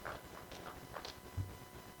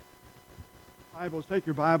Bibles, take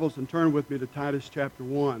your Bibles and turn with me to Titus chapter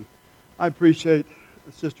 1. I appreciate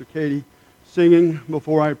Sister Katie singing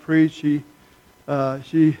before I preach. She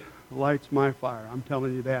lights my fire. I'm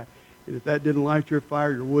telling you that. And if that didn't light your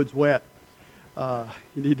fire, your wood's wet. You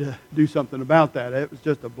need to do something about that. It was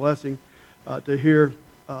just a blessing to hear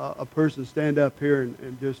a person stand up here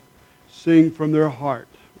and just sing from their heart.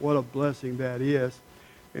 What a blessing that is.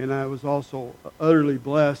 And I was also utterly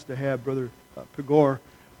blessed to have Brother Pagor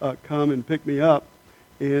come and pick me up.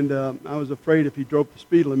 And I was afraid if he drove the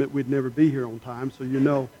speed limit, we'd never be here on time. So you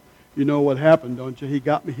know what happened, don't you? He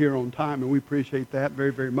got me here on time, and we appreciate that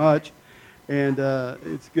very, very much. And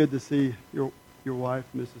it's good to see your wife,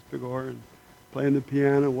 Mrs. Pagor, and playing the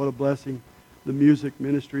piano. What a blessing the music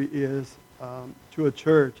ministry is to a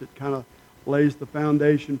church. It kind of lays the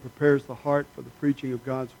foundation, prepares the heart for the preaching of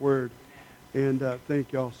God's Word. And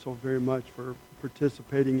thank you all so very much for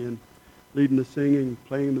participating in leading the singing,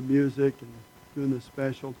 playing the music, and doing the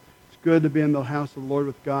special. It's good to be in the house of the Lord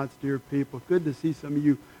with God's dear people. Good to see some of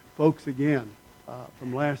you folks again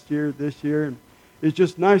from last year, this year. And it's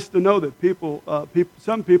just nice to know that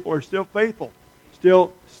some people are still faithful,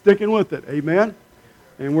 still sticking with it. Amen?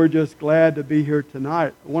 And we're just glad to be here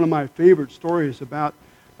tonight. One of my favorite stories about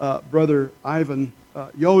Brother Ivan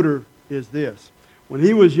Yoder is this. When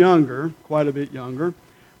he was younger, quite a bit younger,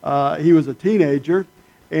 he was a teenager,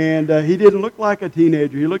 and he didn't look like a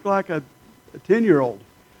teenager. He looked like a 10-year-old.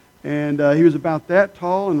 And he was about that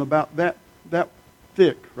tall and about that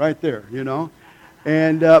thick right there, you know.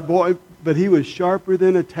 And but he was sharper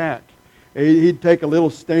than a tack. He'd take a little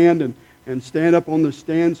stand and stand up on the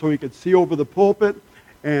stand so he could see over the pulpit,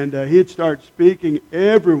 and he'd start speaking.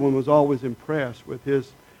 Everyone was always impressed with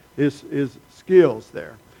his skills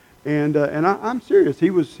there. And I'm serious. He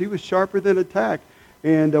was sharper than a tack.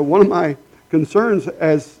 And one of my concerns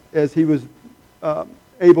as he was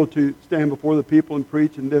able to stand before the people and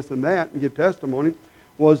preach and this and that and give testimony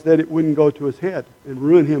was that it wouldn't go to his head and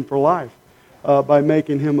ruin him for life by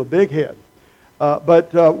making him a big head.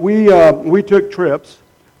 But we took trips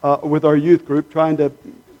with our youth group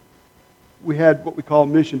we had what we call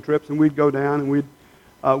mission trips, and we'd go down and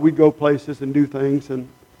we'd go places and do things. And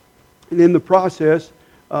in the process,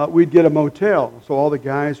 we'd get a motel. So all the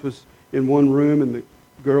guys was in one room and the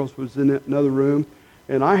girls was in another room.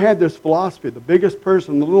 And I had this philosophy: the biggest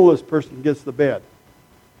person, the littlest person gets the bed.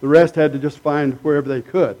 The rest had to just find wherever they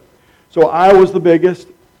could. So I was the biggest,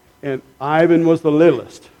 and Ivan was the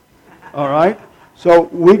littlest. All right? So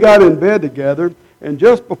we got in bed together, and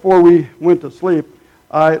just before we went to sleep,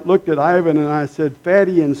 I looked at Ivan and I said,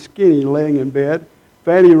 "Fatty and Skinny laying in bed."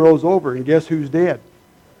 Fatty rolls over, and guess who's dead?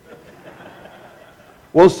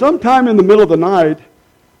 Well, sometime in the middle of the night,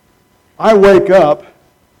 I wake up,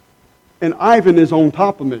 and Ivan is on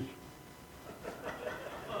top of me.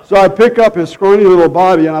 So I pick up his scrawny little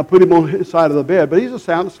body, and I put him on his side of the bed. But he's just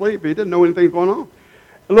sound asleep. He didn't know anything going on.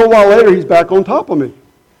 A little while later, he's back on top of me.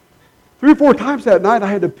 3 or 4 times that night,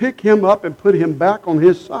 I had to pick him up and put him back on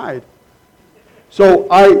his side. So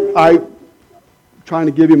I trying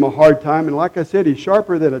to give him a hard time. And like I said, he's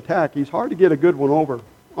sharper than a tack. He's hard to get a good one over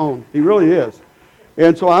on. He really is.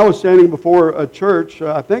 And so I was standing before a church.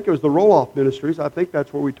 I think it was the Roll-Off Ministries. I think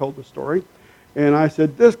that's where we told the story. And I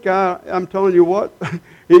said, "This guy, I'm telling you what,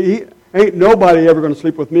 he ain't nobody ever going to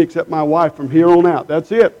sleep with me except my wife from here on out.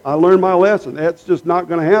 That's it. I learned my lesson. That's just not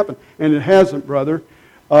going to happen." And it hasn't, brother.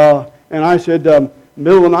 And I said,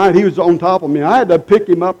 middle of the night, he was on top of me. I had to pick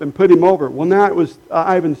him up and put him over. Well, now it was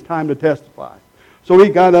Ivan's time to testify. So he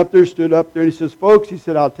got up there, stood up there, and he says, "Folks," he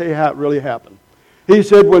said, "I'll tell you how it really happened." He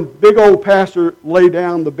said, "When big old pastor lay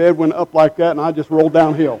down, the bed went up like that, and I just rolled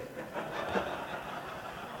downhill."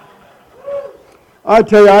 I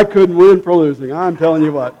tell you, I couldn't win for losing. I'm telling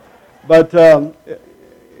you what. But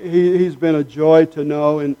he's been a joy to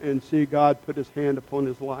know and see God put his hand upon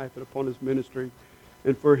his life and upon his ministry,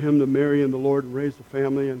 and for him to marry in the Lord and raise a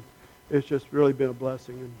family. And it's just really been a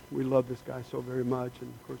blessing. And we love this guy so very much. And,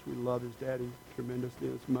 of course, we love his daddy tremendously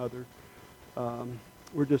and his mother.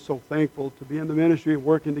 We're just so thankful to be in the ministry and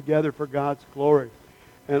working together for God's glory.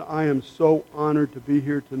 And I am so honored to be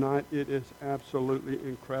here tonight. It is absolutely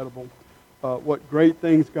incredible what great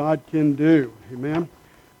things God can do. Amen.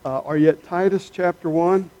 Are you at Titus chapter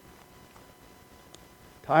 1?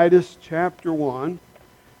 Titus chapter 1.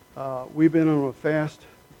 We've been on a fast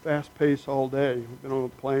pace all day. We've been on a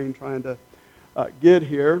plane trying to get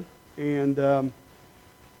here. And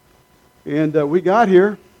we got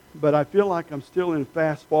here. But I feel like I'm still in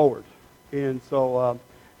fast forward. And so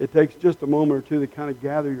it takes just a moment or two to kind of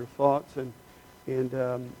gather your thoughts and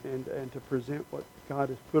to present what God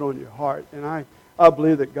has put on your heart. And I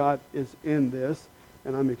believe that God is in this.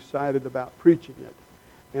 and I'm excited about preaching it.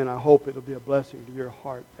 And I hope it'll be a blessing to your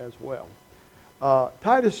heart as well.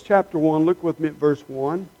 Titus chapter 1, look with me at verse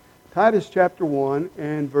 1. Titus chapter 1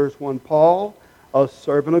 and verse 1. Paul, a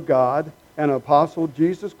servant of God, an apostle of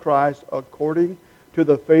Jesus Christ, according to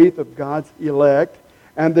the faith of God's elect,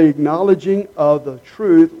 and the acknowledging of the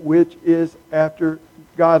truth which is after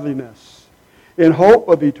godliness, in hope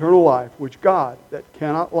of eternal life, which God, that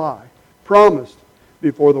cannot lie, promised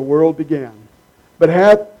before the world began, but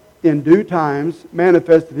hath in due times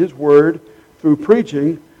manifested his word through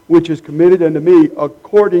preaching, which is committed unto me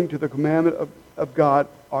according to the commandment of God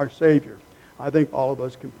our Savior. I think all of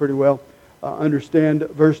us can pretty well understand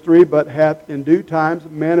verse 3, but hath in due times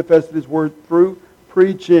manifested his word through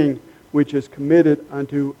preaching, which is committed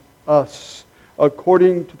unto us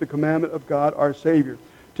according to the commandment of God our Savior.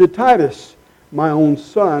 To Titus, my own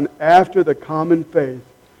son, after the common faith,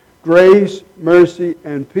 grace, mercy,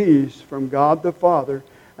 and peace from God the Father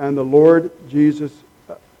and the Lord Jesus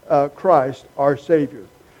Christ our Savior.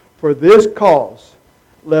 For this cause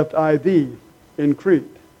left I thee in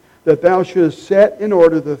Crete, that thou shouldest set in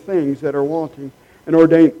order the things that are wanting, and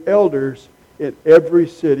ordain elders in every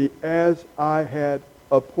city, as I had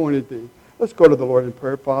appointed thee. Let's go to the Lord in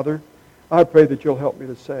prayer. Father, I pray that you'll help me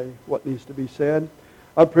to say what needs to be said.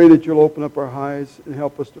 I pray that you'll open up our eyes and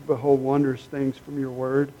help us to behold wondrous things from your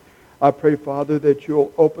word. I pray, Father, that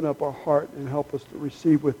you'll open up our heart and help us to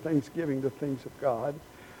receive with thanksgiving the things of God.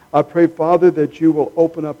 I pray, Father, that you will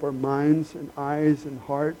open up our minds and eyes and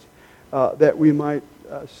hearts that we might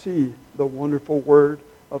see the wonderful word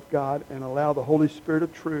of God and allow the Holy Spirit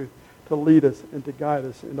of truth to lead us and to guide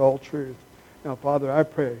us in all truth. Now, Father, I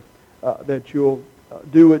pray that you'll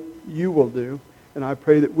do what you will do, and I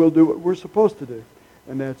pray that we'll do what we're supposed to do,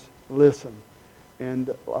 and that's listen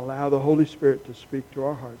and allow the Holy Spirit to speak to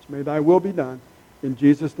our hearts. May thy will be done. In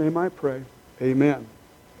Jesus' name I pray. Amen.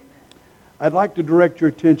 I'd like to direct your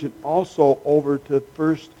attention also over to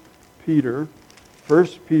 1 Peter. 1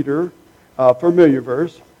 Peter, familiar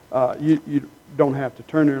verse. You don't have to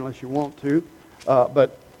turn there unless you want to,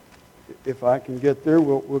 but if I can get there,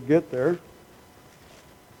 we'll get there.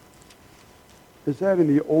 Is that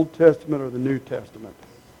in the Old Testament or the New Testament?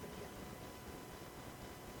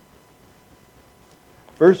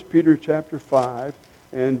 1 Peter chapter 5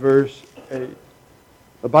 and verse 8.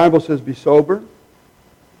 The Bible says, be sober,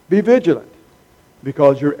 be vigilant,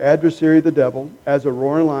 because your adversary the devil, as a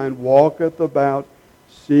roaring lion, walketh about,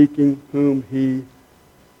 seeking whom he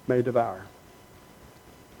may devour.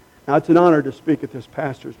 Now, it's an honor to speak at this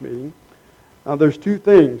pastor's meeting. Now, there's two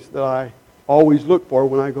things that I always look for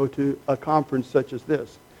when I go to a conference such as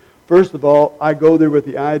this. First of all, I go there with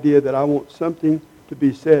the idea that I want something to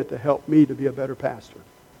be said to help me to be a better pastor.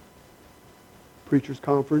 Preacher's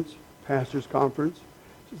conference, pastor's conference.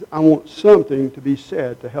 I want something to be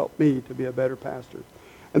said to help me to be a better pastor.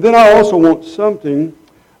 And then I also want something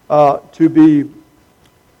to be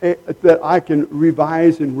that I can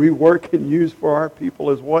revise and rework and use for our people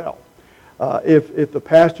as well. If the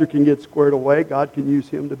pastor can get squared away, God can use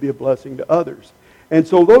him to be a blessing to others. And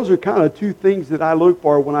so those are kind of two things that I look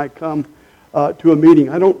for when I come to a meeting.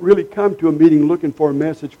 I don't really come to a meeting looking for a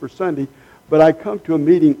message for Sunday, but I come to a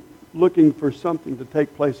meeting looking for something to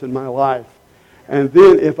take place in my life. And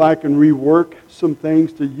then if I can rework some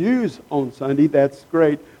things to use on Sunday, that's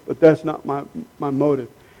great, but that's not my motive.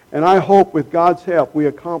 And I hope with God's help we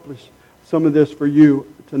accomplish some of this for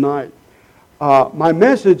you tonight. My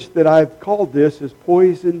message that I've called this is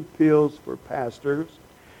Poison Pills for Pastors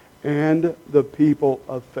and the People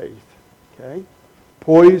of Faith. Okay?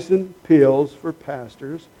 Poison pills for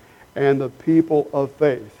pastors and the people of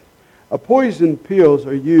faith. Poison pills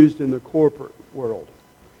are used in the corporate world.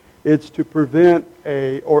 It's to prevent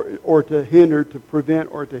to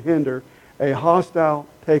hinder a hostile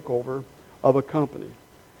takeover of a company.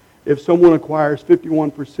 If someone acquires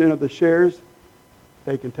 51% of the shares,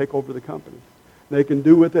 they can take over the company. They can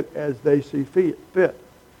do with it as they see fit.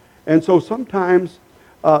 And so sometimes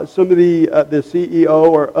some of the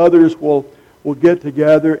CEO or others will get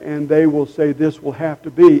together and they will say this will have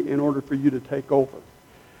to be in order for you to take over.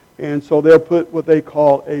 And so they'll put what they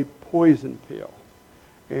call a poison pill.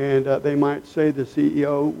 And they might say the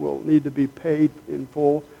CEO will need to be paid in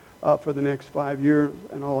full for the next 5 years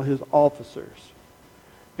and all his officers.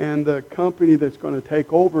 And the company that's going to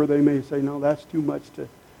take over, they may say, no, that's too much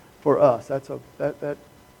for us. That's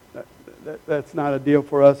not a deal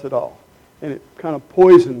for us at all. And it kind of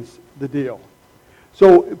poisons the deal.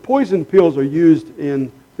 So poison pills are used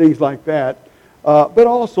in things like that. But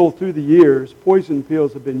also through the years, poison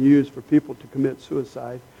pills have been used for people to commit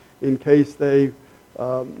suicide in case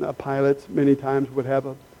pilots many times would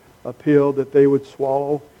have a pill that they would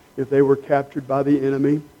swallow if they were captured by the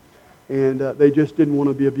enemy. And they just didn't want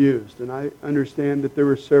to be abused. And I understand that there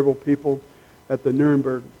were several people at the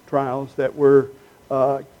Nuremberg trials that were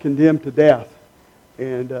condemned to death.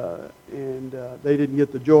 And they didn't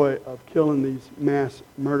get the joy of killing these mass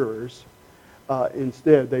murderers.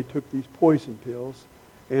 Instead, they took these poison pills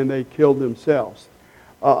and they killed themselves.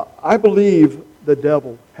 I believe the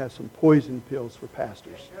devil has some poison pills for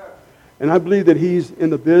pastors. And I believe that he's in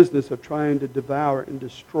the business of trying to devour and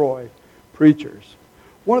destroy preachers.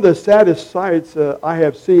 One of the saddest sights I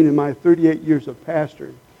have seen in my 38 years of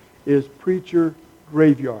pastoring is preacher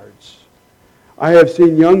graveyards. I have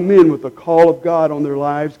seen young men with the call of God on their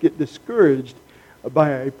lives get discouraged by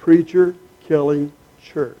a preacher-killing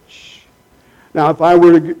church. Now, if I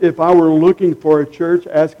were looking for a church,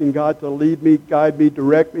 asking God to lead me, guide me,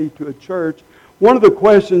 direct me to a church, one of the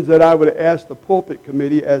questions that I would ask the pulpit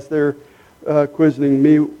committee as they're quizzing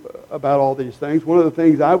me about all these things, one of the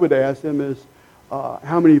things I would ask them is,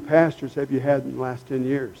 how many pastors have you had in the last 10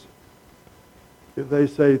 years? If they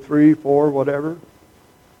say 3, 4, whatever,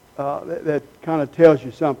 that kind of tells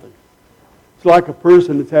you something. It's like a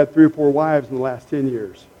person that's had 3 or 4 wives in the last 10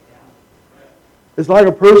 years. It's like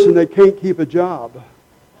a person that can't keep a job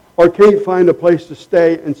or can't find a place to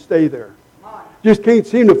stay and stay there. Just can't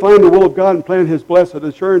seem to find the will of God and plan His blessed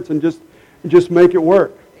assurance and just make it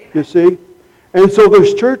work, you see? And so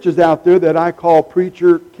there's churches out there that I call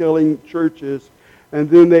preacher-killing churches, and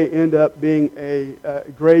then they end up being a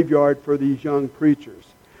graveyard for these young preachers.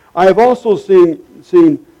 I have also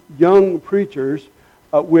seen young preachers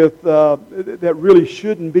that really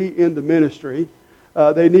shouldn't be in the ministry.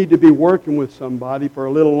 They need to be working with somebody for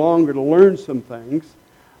a little longer to learn some things.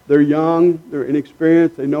 They're young, they're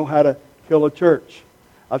inexperienced, they know how to kill a church.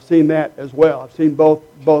 I've seen that as well. I've seen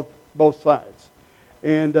both sides.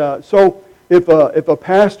 And so if a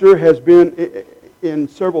pastor has been in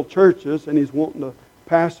several churches and he's wanting to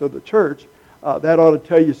pastor the church, that ought to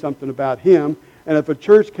tell you something about him. And if a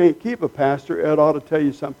church can't keep a pastor, it ought to tell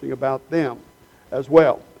you something about them as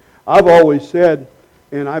well. I've always said,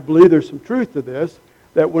 and I believe there's some truth to this,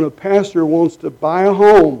 that when a pastor wants to buy a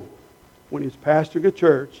home when he's pastoring a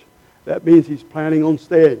church, that means he's planning on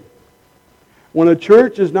staying. When a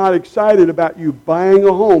church is not excited about you buying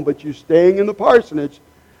a home, but you staying in the parsonage,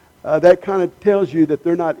 that kind of tells you that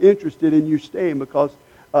they're not interested in you staying, because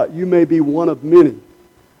you may be one of many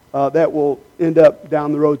that will end up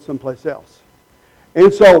down the road someplace else.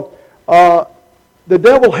 And so the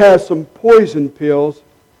devil has some poison pills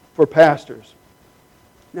for pastors.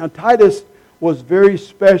 Now, Titus was very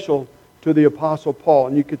special to the Apostle Paul,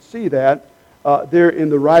 and you could see that there in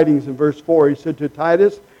the writings in verse 4. He said to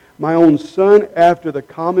Titus, "My own son, after the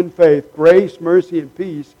common faith, grace, mercy, and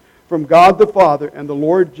peace from God the Father and the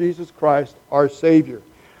Lord Jesus Christ, our Savior."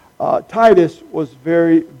 Titus was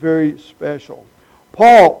very, very special.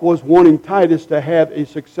 Paul was wanting Titus to have a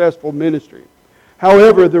successful ministry.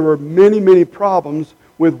 However, there were many, many problems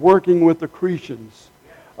with working with the Cretans.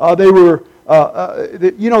 The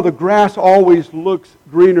grass always looks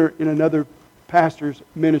greener in another pastor's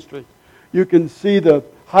ministry. You can see the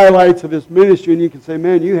highlights of his ministry and you can say,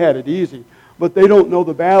 man, you had it easy. But they don't know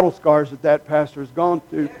the battle scars that pastor has gone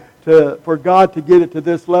through for God to get it to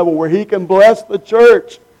this level where He can bless the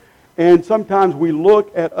church. And sometimes we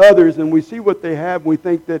look at others and we see what they have and we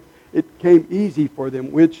think that it came easy for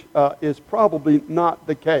them, which is probably not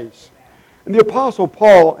the case. And the Apostle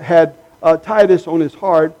Paul had Titus on his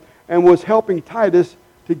heart and was helping Titus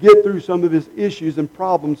to get through some of his issues and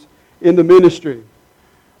problems in the ministry.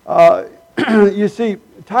 You see,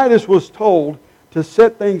 Titus was told to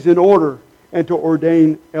set things in order and to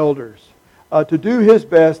ordain elders. To do his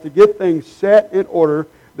best to get things set in order.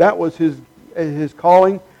 That was his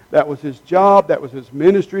calling. That was his job. That was his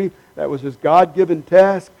ministry. That was his God-given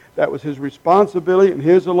task. That was his responsibility and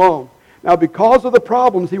his alone. Now, because of the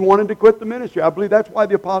problems, he wanted to quit the ministry. I believe that's why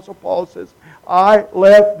the Apostle Paul says, I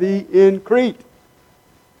left thee in Crete.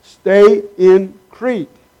 Stay in Crete.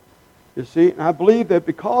 You see, and I believe that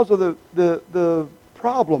because of the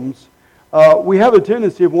problems, we have a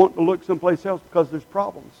tendency of wanting to look someplace else because there's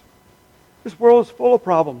problems. This world is full of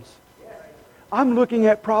problems. I'm looking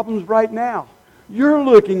at problems right now. You're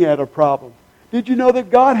looking at a problem. Did you know that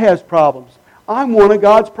God has problems? I'm one of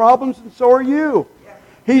God's problems, and so are you.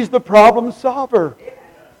 He's the problem solver.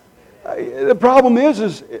 The problem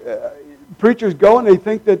is preachers go and they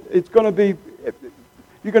think that it's going to be,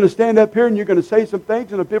 you're going to stand up here and you're going to say some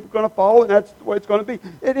things and the people are going to follow, and that's the way it's going to be.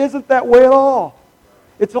 It isn't that way at all.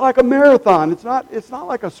 It's like a marathon. It's not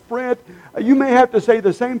like a sprint. You may have to say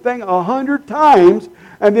the same thing 100 times,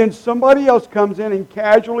 and then somebody else comes in and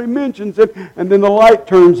casually mentions it, and then the light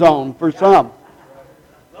turns on for some.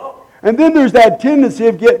 And then there's that tendency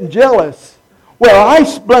of getting jealous.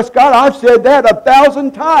 Well, bless God, I've said that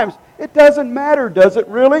 1,000 times. It doesn't matter, does it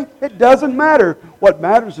really? It doesn't matter. What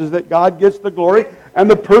matters is that God gets the glory and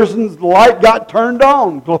the person's light got turned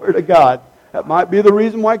on. Glory to God. That might be the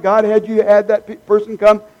reason why God had that person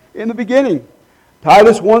come in the beginning.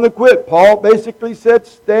 Titus wanted to quit. Paul basically said,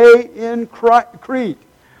 stay in Crete.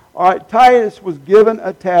 All right, Titus was given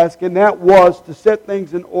a task, and that was to set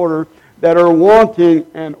things in order that are wanting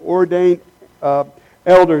and ordained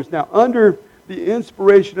elders. Now, under the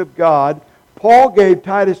inspiration of God, Paul gave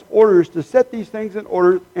Titus orders to set these things in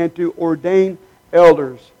order and to ordain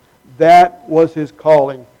elders. That was his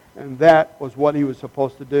calling, and that was what he was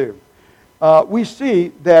supposed to do. We see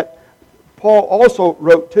that Paul also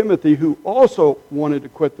wrote Timothy, who also wanted to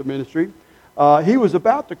quit the ministry. He was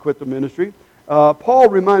about to quit the ministry. Paul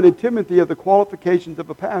reminded Timothy of the qualifications of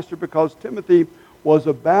a pastor because Timothy was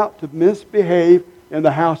about to misbehave in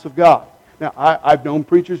the house of God. Now, I've known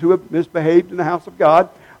preachers who have misbehaved in the house of God.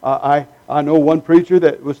 I know one preacher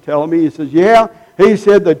that was telling me, he says, he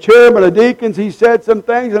said the chairman of deacons, he said some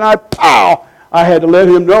things, and I had to let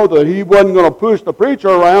him know that he wasn't going to push the preacher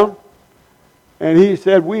around. And he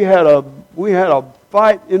said, we had a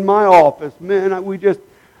fight in my office. Man, we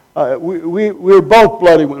were both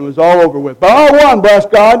bloody when it was all over with. But I won, bless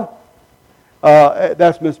God.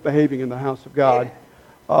 That's misbehaving in the house of God.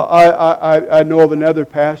 I know of another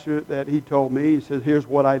pastor that he told me, he said, here's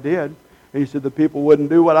what I did. He said the people wouldn't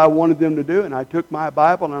do what I wanted them to do, and I took my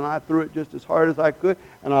Bible and I threw it just as hard as I could,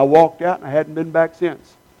 and I walked out and I hadn't been back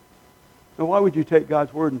since. Now, why would you take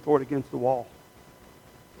God's word and throw it against the wall?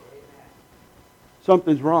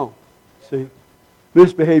 Something's wrong. See?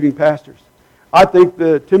 Misbehaving pastors. I think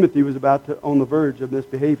that Timothy was on the verge of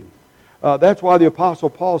misbehaving. That's why the Apostle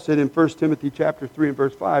Paul said in 1 Timothy chapter 3 and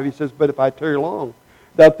verse 5, he says, but if I tarry long,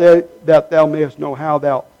 that thou mayest know how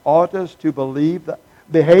thou oughtest to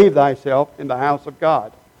behave thyself in the house of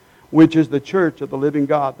God, which is the church of the living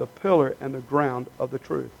God, the pillar and the ground of the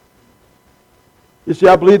truth. You see,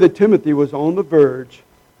 I believe that Timothy was on the verge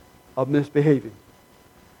of misbehaving.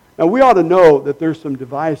 Now, we ought to know that there's some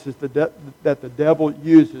devices that the devil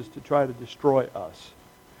uses to try to destroy us.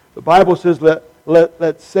 The Bible says,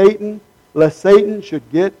 lest Satan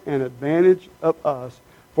should get an advantage of us,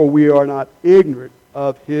 for we are not ignorant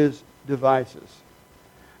of his devices.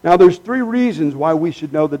 Now, there's 3 reasons why we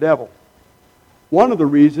should know the devil. One of the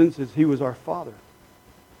reasons is he was our father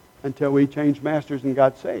until we changed masters and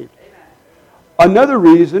got saved. Another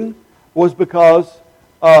reason was because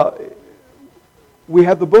we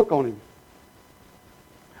have the book on him.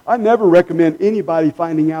 I never recommend anybody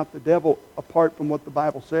finding out the devil apart from what the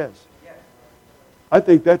Bible says. I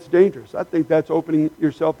think that's dangerous. I think that's opening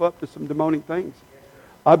yourself up to some demonic things.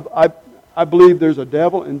 I believe there's a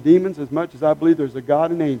devil and demons as much as I believe there's a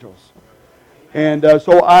God and angels. And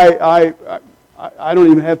so I don't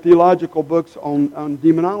even have theological books on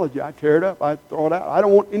demonology. I tear it up. I throw it out. I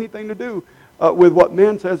don't want anything to do with what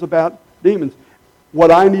man says about demons. What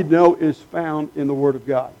I need to know is found in the Word of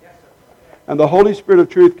God. And the Holy Spirit of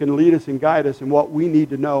truth can lead us and guide us in what we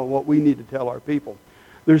need to know and what we need to tell our people.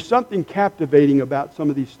 There's something captivating about some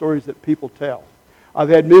of these stories that people tell. I've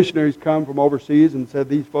had missionaries come from overseas and said,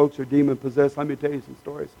 these folks are demon-possessed. Let me tell you some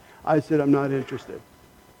stories. I said, I'm not interested.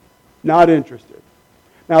 Not interested.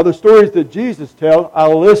 Now, the stories that Jesus tells,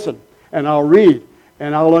 I'll listen and I'll read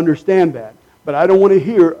and I'll understand that. But I don't want to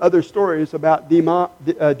hear other stories about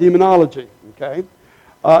demonology. Okay?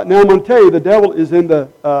 Now, I'm going to tell you, the devil is in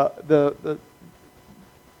the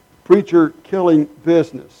preacher-killing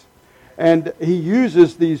business. And he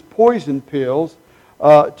uses these poison pills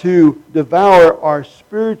to devour our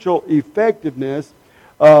spiritual effectiveness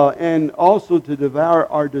and also to devour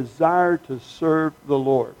our desire to serve the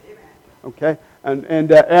Lord. Okay?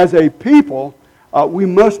 And as a people, we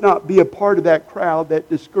must not be a part of that crowd that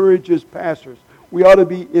discourages pastors. We ought to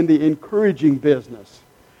be in the encouraging business.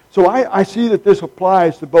 So I see that this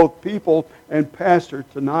applies to both people and pastors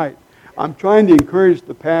tonight. I'm trying to encourage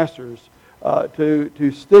the pastors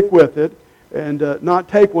to stick with it and not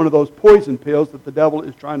take one of those poison pills that the devil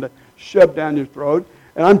is trying to shove down your throat.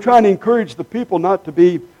 And I'm trying to encourage the people not to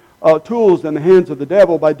be tools in the hands of the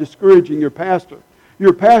devil by discouraging your pastor.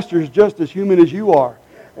 Your pastor is just as human as you are.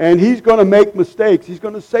 And he's going to make mistakes. He's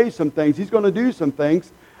going to say some things. He's going to do some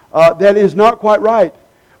things that is not quite right.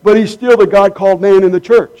 But he's still the God-called man in the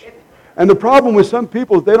church. And the problem with some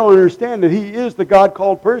people is they don't understand that he is the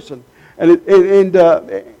God-called person. And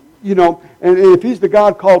and if he's the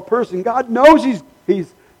God-called person, God knows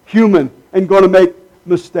he's human and going to make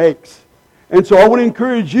mistakes. And so I want to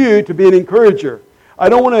encourage you to be an encourager. I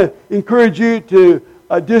don't want to encourage you to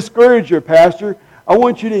discourage your pastor. I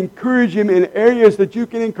want you to encourage him in areas that you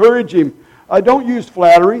can encourage him. Don't use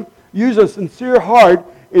flattery. Use a sincere heart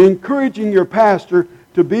in encouraging your pastor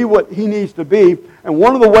to be what he needs to be. And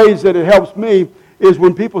one of the ways that it helps me is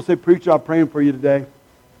when people say, "Preacher, I'm praying for you today.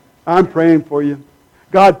 I'm praying for you.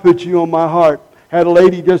 God put you on my heart." Had a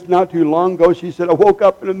lady just not too long ago. She said, "I woke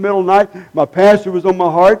up in the middle of the night. My pastor was on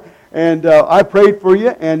my heart, and I prayed for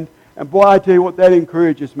you." And boy, I tell you what, that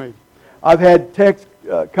encourages me. I've had texts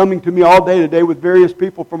coming to me all day today with various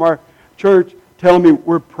people from our church telling me,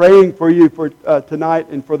 "We're praying for you for tonight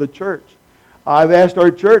and for the church." I've asked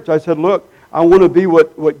our church, I said, "Look, I want to be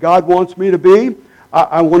what God wants me to be.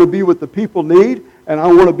 I want to be what the people need, and I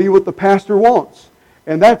want to be what the pastor wants."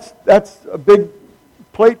 And that's a big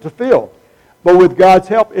plate to fill. But with God's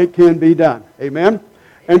help, it can be done. Amen?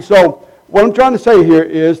 And so, what I'm trying to say here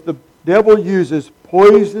is the devil uses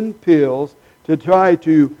poison pills to try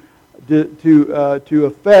to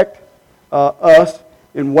affect us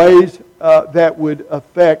in ways that would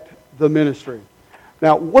affect the ministry.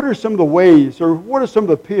 Now, what are some of the ways, or what are some of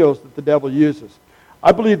the pills that the devil uses?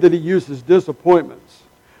 I believe that he uses disappointments.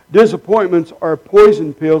 Disappointments are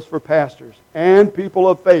poison pills for pastors and people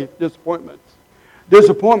of faith. Disappointments.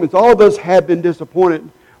 Disappointments. All of us have been disappointed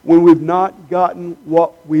when we've not gotten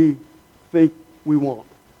what we think we want.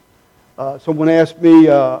 Someone asked me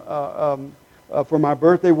for my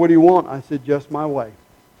birthday, "What do you want?" I said, "Just my way.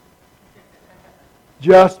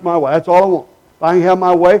 Just my way. That's all I want. If I can have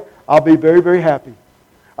my way, I'll be very, very happy."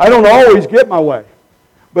 I don't always get my way.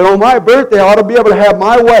 But on my birthday, I ought to be able to have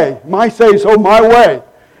my way. My say-so, my way.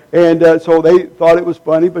 And so they thought it was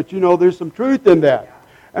funny, but there's some truth in that.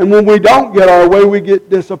 And when we don't get our way, we get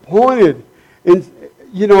disappointed. And,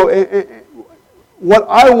 what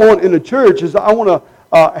I want in a church is I want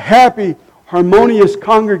a happy, harmonious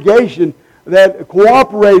congregation that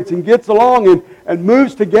cooperates and gets along and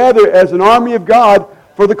moves together as an army of God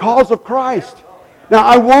for the cause of Christ. Now,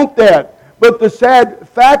 I want that. But the sad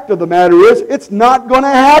fact of the matter is, it's not going to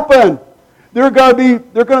happen. There are going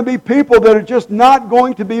to be people that are just not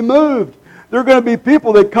going to be moved. There are going to be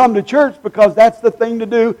people that come to church because that's the thing to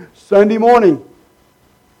do Sunday morning.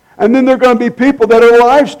 And then there are going to be people that are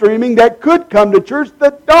live streaming that could come to church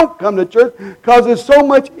that don't come to church because it's so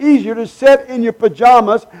much easier to sit in your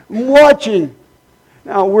pajamas watching.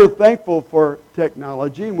 Now, we're thankful for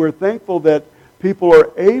technology, and we're thankful that people are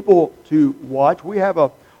able to watch. We have a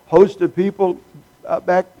host of people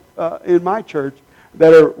back in my church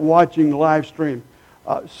that are watching live stream.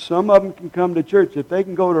 Some of them can come to church. If they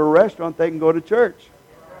can go to a restaurant, they can go to church.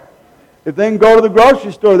 If they can go to the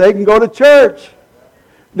grocery store, they can go to church.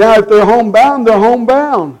 Now, if they're homebound, they're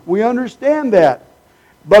homebound. We understand that.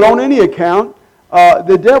 But on any account,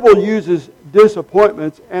 the devil uses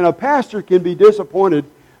disappointments, and a pastor can be disappointed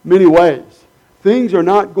many ways. Things are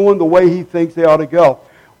not going the way he thinks they ought to go.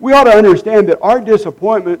 We ought to understand that our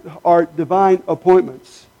disappointments are divine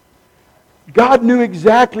appointments. God knew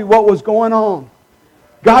exactly what was going on.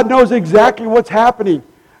 God knows exactly what's happening.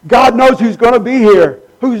 God knows who's going to be here,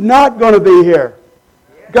 who's not going to be here.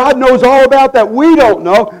 God knows all about that. We don't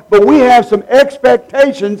know, but we have some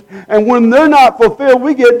expectations, and when they're not fulfilled,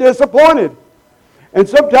 we get disappointed. And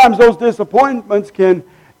sometimes those disappointments can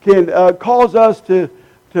cause us to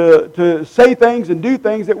say things and do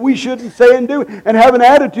things that we shouldn't say and do, and have an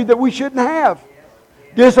attitude that we shouldn't have.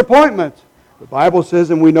 Disappointments. The Bible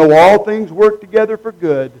says, "And we know all things work together for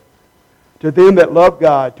good to them that love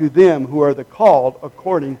God, to them who are the called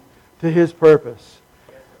according to His purpose."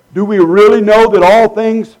 Do we really know that all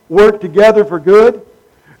things work together for good?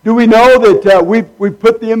 Do we know that we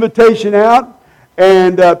put the invitation out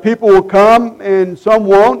and people will come and some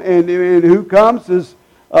won't, and who comes is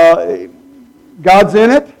God's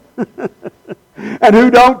in it? And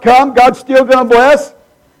who don't come, God's still going to bless?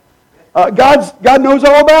 God knows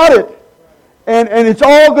all about it. And it's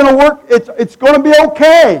all going to work. It's going to be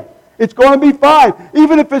okay. It's going to be fine.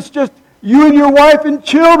 Even if it's just you and your wife and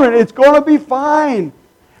children, it's going to be fine.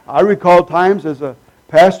 I recall times as a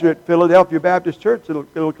pastor at Philadelphia Baptist Church, a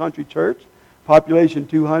little country church, population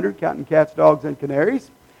 200, counting cats, dogs, and canaries.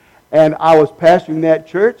 And I was pastoring that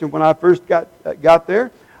church, and when I first got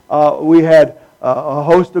there, we had a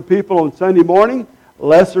host of people on Sunday morning,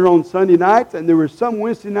 lesser on Sunday nights, and there were some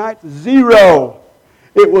Wednesday nights, 0.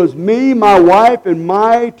 It was me, my wife, and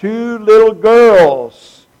my 2 little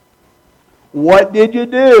girls. What did you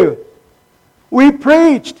do? We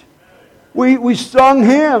preached. We sung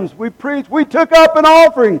hymns. We preached. We took up an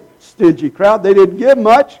offering. Stingy crowd. They didn't give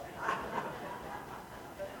much.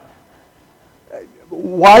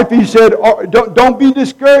 wife, he said, "Oh, don't be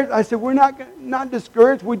discouraged." I said, we're not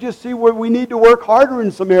discouraged. We just see where we need to work harder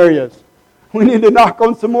in some areas. We need to knock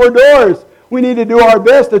on some more doors. We need to do our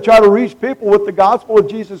best to try to reach people with the gospel of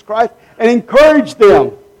Jesus Christ and encourage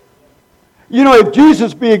them. You know, if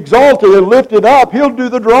Jesus be exalted and lifted up, He'll do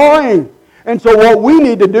the drawing. And so what we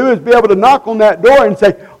need to do is be able to knock on that door and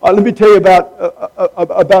say, let me tell you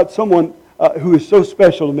about someone who is so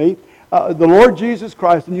special to me. The Lord Jesus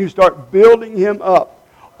Christ, and you start building Him up.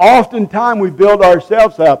 Oftentimes we build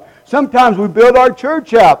ourselves up. Sometimes we build our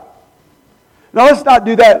church up. Now let's not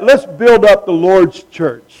do that. Let's build up the Lord's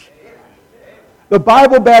church. The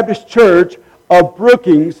Bible Baptist Church of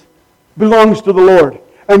Brookings belongs to the Lord.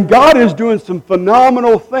 And God is doing some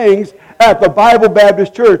phenomenal things at the Bible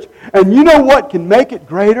Baptist Church. And you know what can make it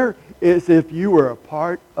greater? Is if you were a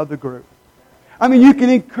part of the group. I mean, you can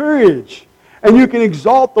encourage and you can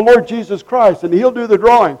exalt the Lord Jesus Christ, and He'll do the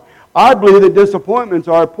drawing. I believe that disappointments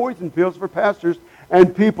are poison pills for pastors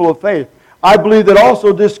and people of faith. I believe that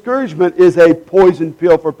also discouragement is a poison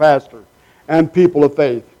pill for pastors and people of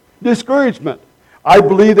faith. Discouragement. I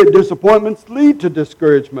believe that disappointments lead to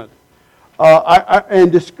discouragement.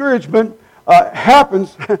 And discouragement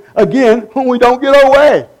happens, again, when we don't get our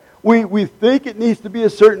way. We think it needs to be a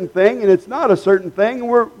certain thing, and it's not a certain thing,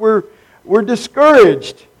 and we're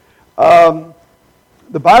discouraged.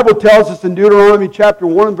 The Bible tells us in Deuteronomy chapter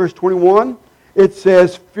 1, verse 21, it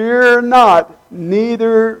says, "Fear not,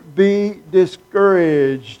 neither be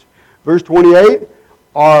discouraged." Verse 28,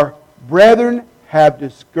 "Our brethren have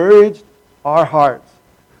discouraged our hearts."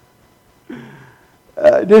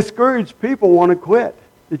 Discouraged people want to quit.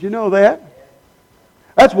 Did you know that?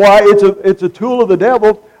 That's why it's a tool of the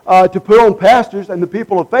devil to put on pastors and the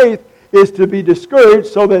people of faith, is to be discouraged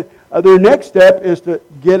so that their next step is to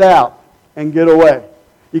get out and get away.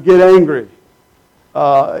 You get angry.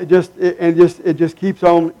 It just keeps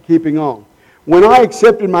on keeping on. When I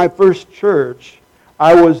accepted my first church,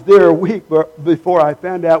 I was there a week before I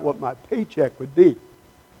found out what my paycheck would be.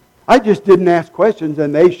 I just didn't ask questions,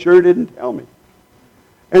 and they sure didn't tell me.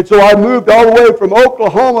 And so I moved all the way from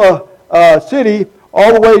Oklahoma City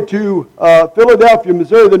all the way to Philadelphia,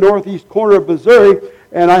 Missouri, the northeast corner of Missouri,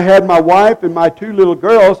 and I had my wife and my two little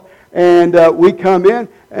girls, and we come in,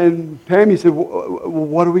 and Tammy said,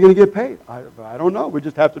 "What are we going to get paid?" I don't know. We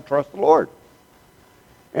just have to trust the Lord.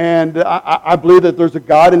 And I believe that there's a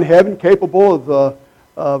God in heaven capable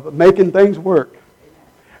of making things work.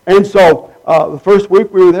 And so the first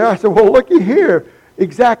week we were there, I said, "Well, looky here.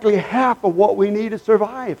 Exactly half of what we need to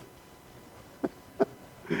survive."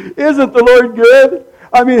 Isn't the Lord good?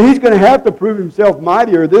 I mean, He's going to have to prove Himself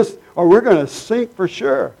mighty, or we're going to sink for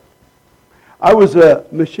sure. I was a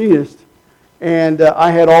machinist, and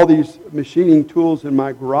I had all these machining tools in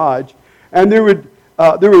my garage, and there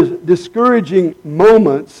was discouraging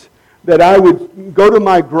moments that I would go to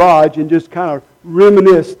my garage and just kind of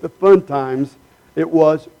reminisce the fun times it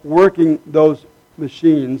was working those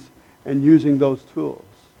machines and using those tools.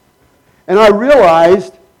 And I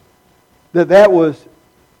realized that was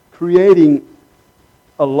creating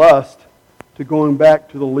a lust to going back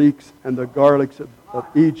to the leeks and the garlics of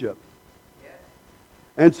Egypt.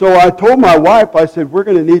 And so I told my wife, I said, "We're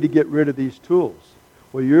going to need to get rid of these tools."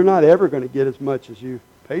 "Well, you're not ever going to get as much as you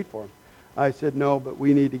paid for them." I said, "No, but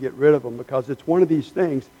we need to get rid of them because it's one of these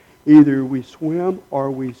things, either we swim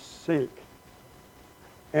or we sink.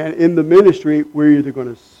 And in the ministry, we're either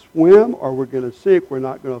going to swim or we're going to sink. We're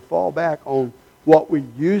not going to fall back on what we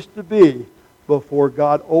used to be before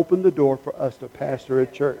God opened the door for us to pastor a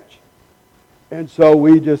church." And so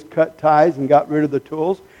we just cut ties and got rid of the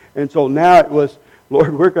tools. And so now it was,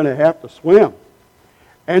 "Lord, we're going to have to swim."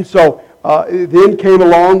 And so then came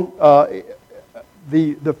along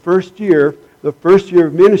the first year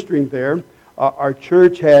of ministering there. Our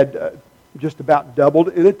church had just about doubled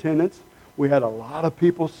in attendance. We had a lot of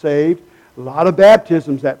people saved, a lot of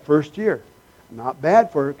baptisms that first year. Not bad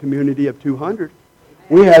for a community of 200.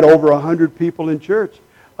 We had over 100 people in church.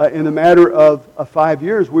 In the matter of 5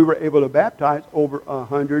 years, we were able to baptize over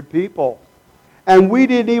 100 people. And we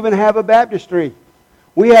didn't even have a baptistry.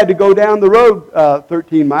 We had to go down the road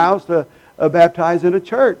 13 miles to baptize in a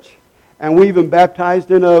church. And we even baptized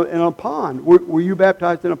in a pond. Were you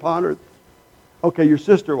baptized in a pond? Okay, your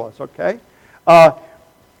sister was, okay.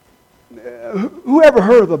 Who ever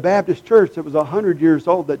heard of a Baptist church that was 100 years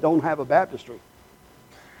old that don't have a baptistry?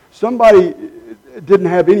 Somebody didn't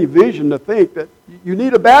have any vision to think that you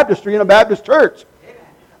need a baptistry in a Baptist church.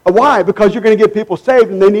 Why? Because you're going to get people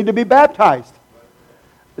saved and they need to be baptized.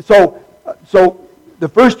 So the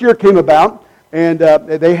first year came about, and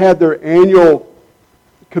they had their annual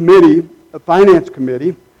committee, a finance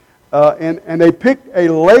committee, and they picked a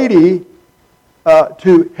lady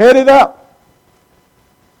to head it up.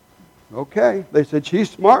 Okay, they said, she's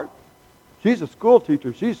smart. She's a school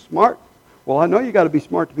teacher. She's smart. Well, I know you got to be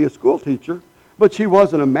smart to be a school teacher, but she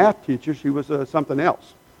wasn't a math teacher. She was something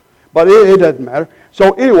else. But it doesn't matter.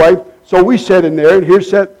 So anyway, so we sat in there, and here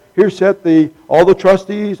sat all the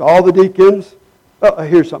trustees, all the deacons.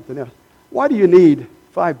 Here's something else. Why do you need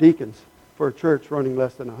 5 deacons for a church running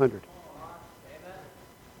less than 100?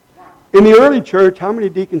 In the early church, how many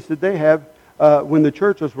deacons did they have when the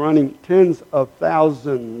church was running tens of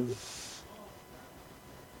thousands?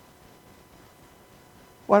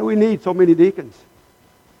 Why do we need so many deacons?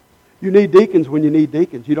 You need deacons when you need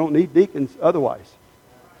deacons. You don't need deacons otherwise.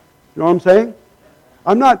 You know what I'm saying?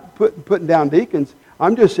 I'm not putting down deacons.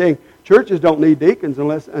 I'm just saying churches don't need deacons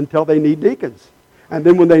until they need deacons. And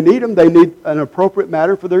then when they need them, they need an appropriate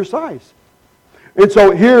matter for their size. And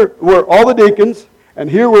so here were all the deacons, and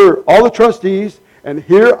here were all the trustees, and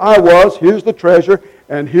here I was, here's the treasurer,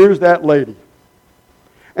 and here's that lady.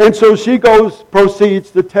 And so she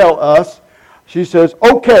proceeds to tell us, she says,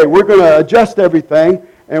 okay, we're going to adjust everything,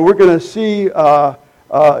 and we're going to see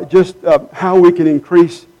just how we can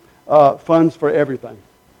increase funds for everything.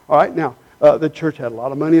 All right, now, the church had a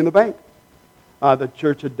lot of money in the bank. The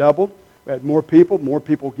church had doubled. We had more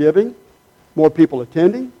people giving, more people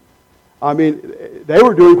attending. I mean, they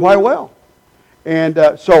were doing quite well. And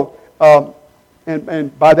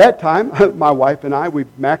and by that time, my wife and I, we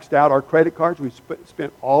maxed out our credit cards. We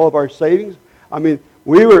spent all of our savings. I mean,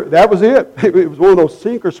 that was it. It was one of those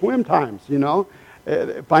sink or swim times, you know.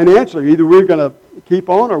 Financially, either we're going to keep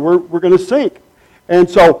on or we're going to sink. And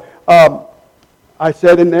so I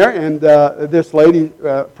sat in there, and this lady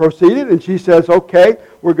proceeded, and she says, okay,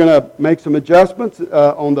 we're going to make some adjustments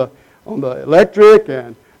on the electric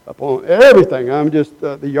and upon everything. I'm just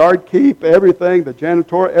the yard keep, everything, the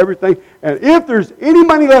janitor, everything. And if there's any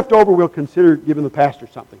money left over, we'll consider giving the pastor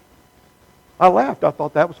something. I laughed. I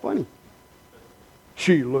thought that was funny.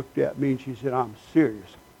 She looked at me and she said, I'm serious.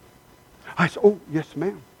 I said, oh, yes,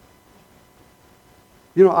 ma'am.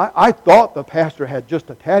 You know, I thought the pastor had just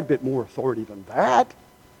a tad bit more authority than that.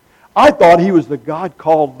 I thought he was the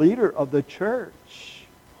God-called leader of the church.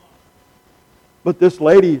 But this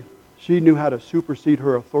lady, she knew how to supersede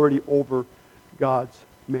her authority over God's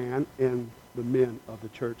man and the men of the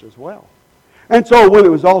church as well. And so when it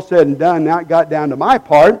was all said and done, now it got down to my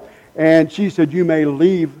part, and she said, you may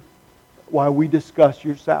leave while we discuss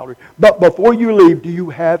your salary. But before you leave, do you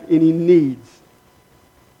have any needs?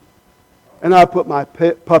 And I put my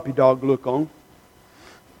puppy dog look on.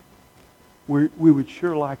 We would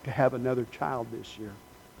sure like to have another child this year.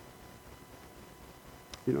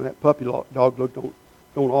 You know, that puppy dog look don't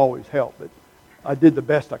always help, but I did the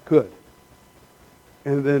best I could.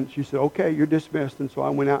 And then she said, okay, you're dismissed. And so I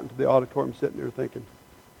went out into the auditorium sitting there thinking,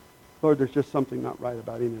 Lord, there's just something not right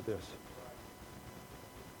about any of this.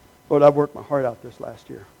 Lord, I've worked my heart out this last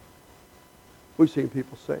year. We've seen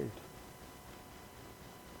people saved.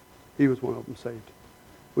 He was one of them saved.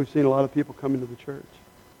 We've seen a lot of people come into the church.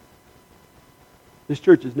 This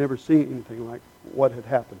church has never seen anything like what had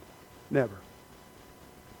happened. Never.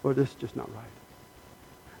 Lord, this is just not right.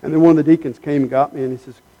 And then one of the deacons came and got me, and he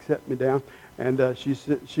says, set me down. And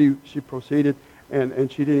she proceeded,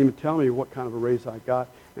 and she didn't even tell me what kind of a raise I got.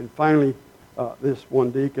 And finally, this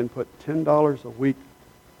one deacon put $10 a week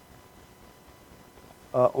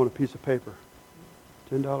on a piece of paper.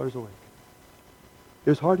 $10 a week. It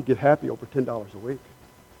was hard to get happy over $10 a week.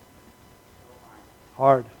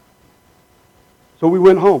 Hard. So we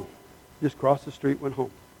went home. Just crossed the street, went home.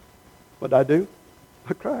 What did I do?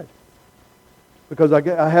 I cried. Because I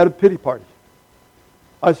had a pity party.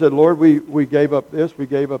 I said, Lord, we gave up this, we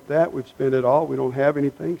gave up that, we've spent it all, we don't have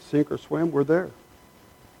anything, sink or swim, we're there.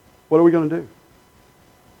 What are we going to do?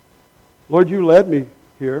 Lord, you led me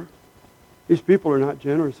here. These people are not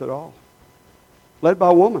generous at all. Led by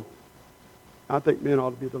a woman. I think men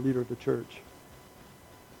ought to be the leader of the church.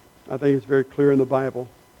 I think it's very clear in the Bible,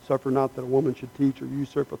 suffer not that a woman should teach or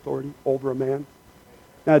usurp authority over a man.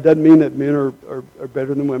 Now, it doesn't mean that men are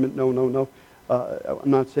better than women. No. I'm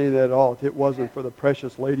not saying that at all. If it wasn't for the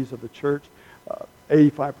precious ladies of the church,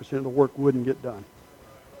 85% of the work wouldn't get done.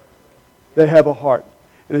 They have a heart.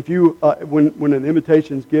 And if you, when an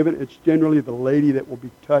invitation is given, it's generally the lady that will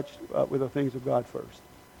be touched with the things of God first.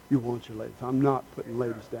 You want your ladies. I'm not putting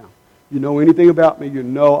ladies down. You know anything about me, you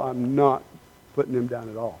know I'm not putting them down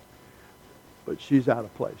at all. But she's out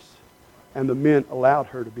of place. And the men allowed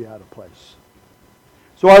her to be out of place.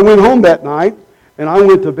 So I went home that night, and I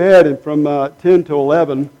went to bed, and from 10 to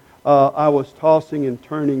 11, I was tossing and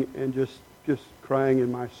turning and just crying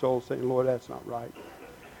in my soul, saying, Lord, that's not right.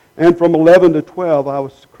 And from 11 to 12, I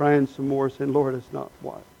was crying some more, saying, Lord, it's not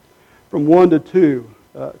what. From 1 to 2,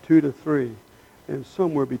 2 to 3, and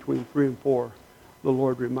somewhere between 3 and 4, the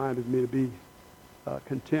Lord reminded me to be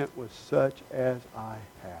content with such as I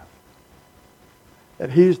have.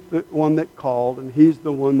 That He's the one that called, and He's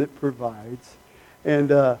the one that provides.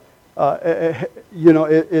 And,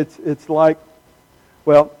 it's like,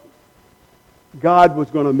 well, God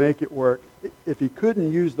was going to make it work. If He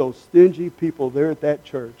couldn't use those stingy people there at that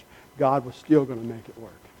church, God was still going to make it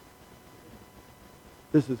work.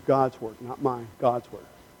 This is God's work, not mine, God's work.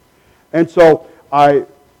 And so I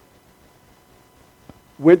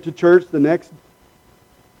went to church the next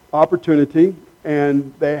opportunity,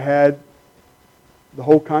 and they had the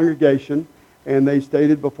whole congregation, and they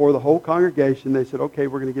stated before the whole congregation, they said, okay,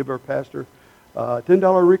 we're going to give our pastor a $10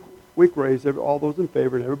 a week raise, all those in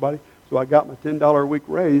favor, and everybody. So I got my $10 a week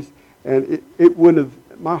raise, and it wouldn't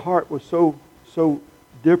have, my heart was so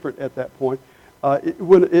different at that point.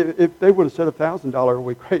 If they would have said a $1,000 a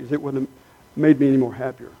week raise, it wouldn't have made me any more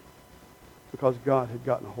happier, because God had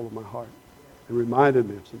gotten a hold of my heart and reminded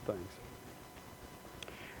me of some things.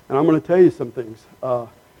 And I'm going to tell you some things.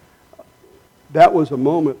 That was a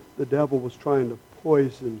moment the devil was trying to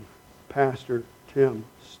poison Pastor Tim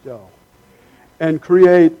Stowe and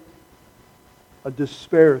create a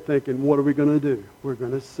despair, thinking, what are we going to do? We're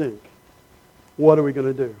going to sink. What are we going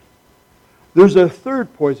to do? There's a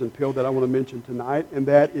third poison pill that I want to mention tonight, and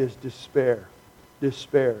that is despair.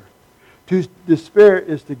 Despair. To despair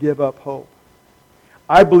is to give up hope.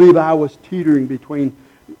 I believe I was teetering between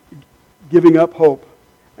giving up hope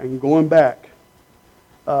and going back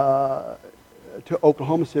to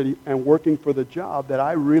Oklahoma City and working for the job that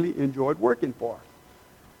I really enjoyed working for,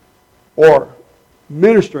 or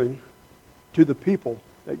ministering to the people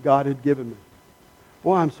that God had given me.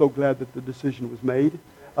 Boy, I'm so glad that the decision was made,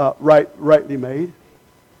 rightly made.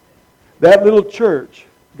 That little church,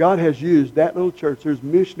 God has used that little church. There's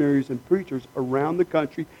missionaries and preachers around the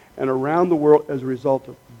country and around the world as a result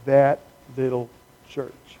of that little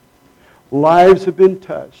church. Lives have been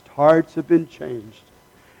touched. Hearts have been changed.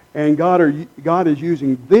 And God is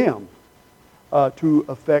using them to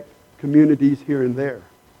affect communities here and there,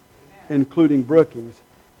 including Brookings,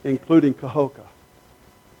 including Cahokia.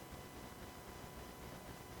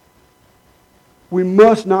 We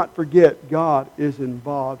must not forget God is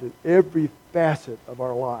involved in every facet of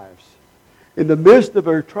our lives. In the midst of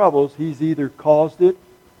our troubles, He's either caused it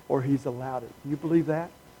or He's allowed it. Do you believe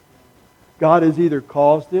that? God has either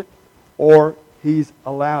caused it or He's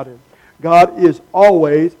allowed it. God is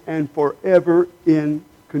always and forever in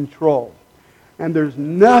control. And there's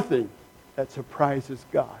nothing that surprises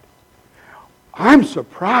God. I'm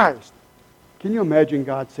surprised. Can you imagine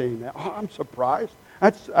God saying that? Oh, I'm surprised.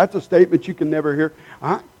 That's a statement you can never hear.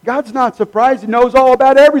 God's not surprised. He knows all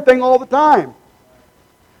about everything all the time.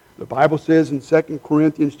 The Bible says in 2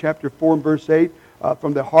 Corinthians chapter 4 and verse 8,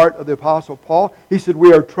 from the heart of the Apostle Paul, he said,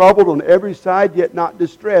 we are troubled on every side, yet not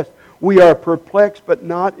distressed. We are perplexed, but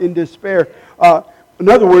not in despair. In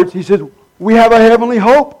other words, he says, we have a heavenly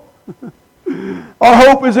hope. Our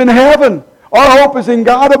hope is in heaven. Our hope is in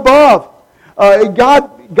God above.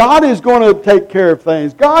 God is going to take care of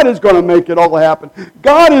things. God is going to make it all happen.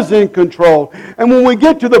 God is in control. And when we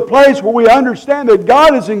get to the place where we understand that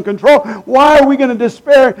God is in control, why are we going to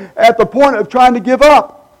despair at the point of trying to give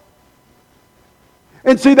up?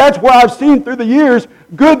 And see, that's where I've seen through the years,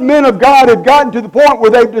 good men of God have gotten to the point where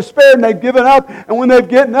they've despaired and they've given up. And when they've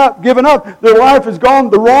given up, their life has gone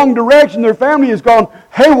the wrong direction. Their family has gone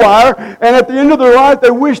haywire. And at the end of their life, they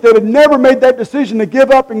wish they had never made that decision to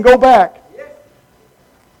give up and go back.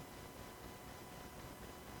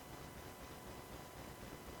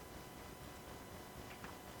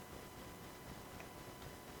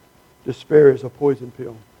 Despair is a poison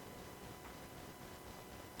pill.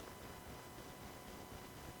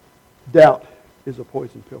 Doubt is a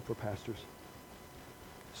poison pill for pastors.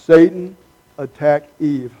 Satan attacked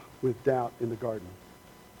Eve with doubt in the garden.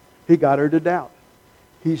 He got her to doubt.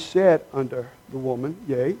 He said unto the woman,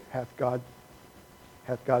 yea, hath God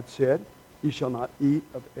said, ye shall not eat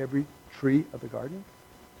of every tree of the garden?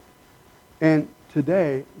 And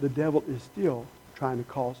today, the devil is still trying to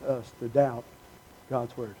cause us to doubt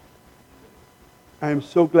God's word. I am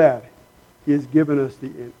so glad He has given us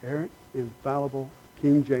the inerrant, infallible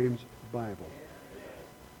King James Bible.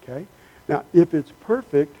 Okay? Now, if it's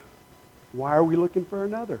perfect, why are we looking for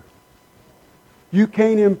another? You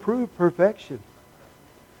can't improve perfection.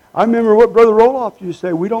 I remember what Brother Roloff used to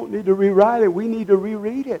say, we don't need to rewrite it, we need to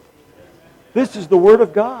reread it. This is the Word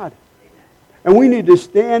of God. And we need to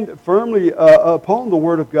stand firmly upon the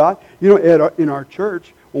Word of God. You know, in our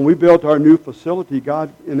church, When we built our new facility,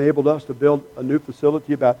 God enabled us to build a new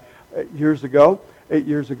facility about 8 years ago.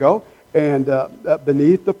 And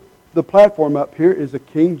beneath the platform up here is a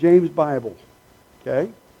King James Bible.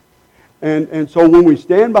 Okay? And so when we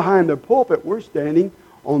stand behind the pulpit, we're standing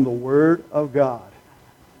on the Word of God.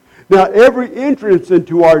 Now, every entrance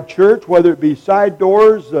into our church, whether it be side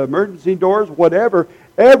doors, emergency doors, whatever,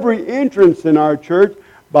 every entrance in our church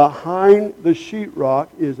behind the sheetrock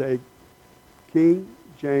is a King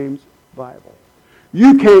James Bible.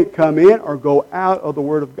 You can't come in or go out of the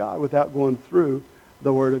Word of God without going through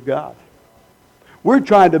the Word of God. We're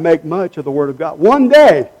trying to make much of the Word of God. One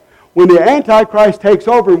day, when the Antichrist takes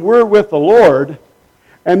over and we're with the Lord,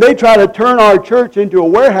 and they try to turn our church into a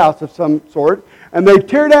warehouse of some sort, and they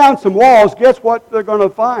tear down some walls, guess what they're going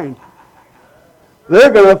to find?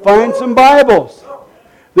 They're going to find some Bibles.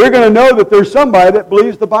 They're going to know that there's somebody that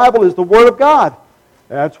believes the Bible is the Word of God.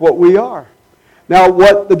 That's what we are. Now,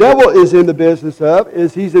 what the devil is in the business of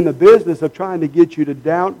is he's in the business of trying to get you to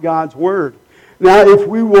doubt God's Word. Now, if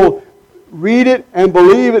we will read it and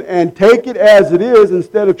believe it and take it as it is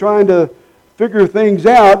instead of trying to figure things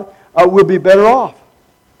out, we'll be better off.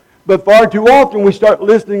 But far too often we start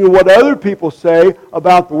listening to what other people say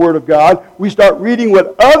about the Word of God. We start reading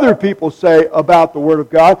what other people say about the Word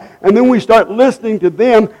of God. And then we start listening to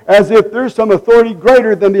them as if there's some authority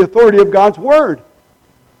greater than the authority of God's Word.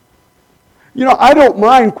 You know, I don't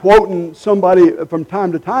mind quoting somebody from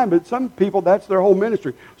time to time, but some people, that's their whole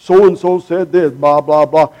ministry. So-and-so said this, blah, blah,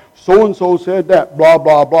 blah. So-and-so said that, blah,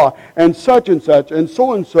 blah, blah. And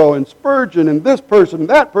so-and-so, and Spurgeon, and this person, and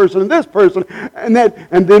that person, and this person, and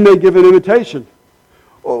then they give an invitation.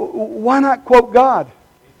 Why not quote God?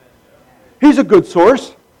 He's a good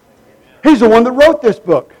source. He's the one that wrote this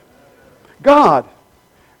book. God.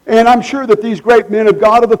 And I'm sure that these great men of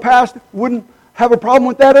God of the past wouldn't have a problem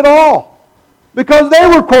with that at all, because they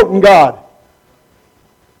were quoting God.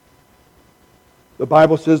 The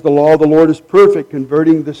Bible says the law of the Lord is perfect,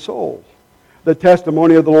 converting the soul. The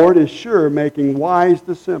testimony of the Lord is sure, making wise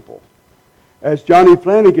the simple. As Johnny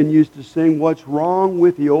Flanagan used to sing, what's wrong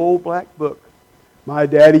with the old black book my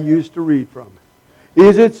daddy used to read from?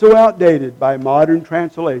 Is it so outdated by modern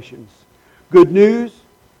translations? Good News,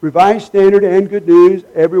 Revised Standard and Good News,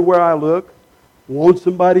 everywhere I look. Won't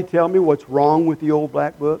somebody tell me what's wrong with the old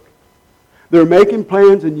black book? They're making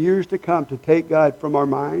plans in years to come to take God from our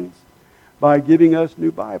minds by giving us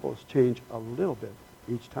new Bibles. Change a little bit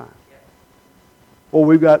each time. Well,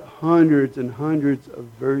 we've got hundreds and hundreds of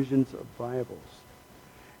versions of Bibles.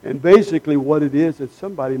 And basically what it is, it's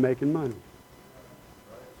somebody making money.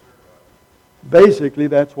 Basically,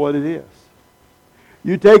 that's what it is.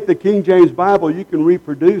 You take the King James Bible, you can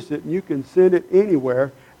reproduce it, and you can send it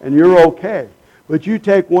anywhere, and you're okay. But you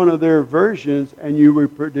take one of their versions and you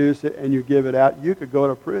reproduce it and you give it out, you could go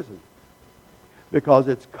to prison. Because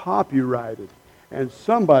it's copyrighted. And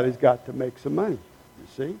somebody's got to make some money, you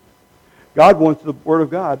see. God wants the Word of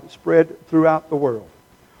God spread throughout the world.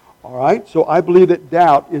 All right? So I believe that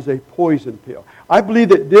doubt is a poison pill. I believe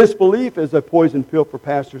that disbelief is a poison pill for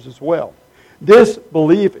pastors as well.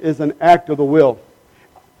 Disbelief is an act of the will.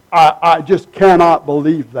 I just cannot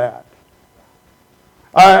believe that.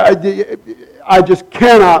 I just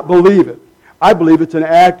cannot believe it. I believe it's an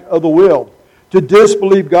act of the will. To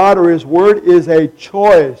disbelieve God or His Word is a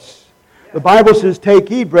choice. The Bible says, take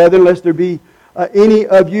heed, brethren, lest there be any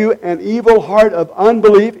of you an evil heart of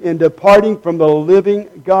unbelief in departing from the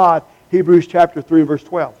living God. Hebrews chapter 3 and verse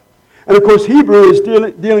 12. And of course, Hebrew is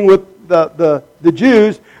dealing with the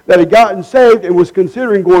Jews that had gotten saved and was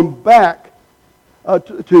considering going back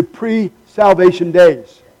to pre-salvation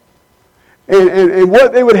days. And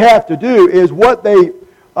what they would have to do is what they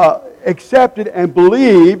accepted and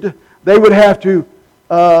believed, they would have to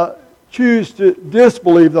choose to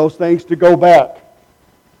disbelieve those things to go back.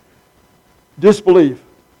 Disbelief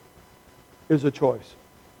is a choice.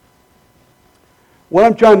 What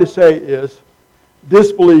I'm trying to say is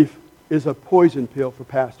disbelief is a poison pill for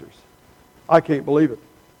pastors. I can't believe it.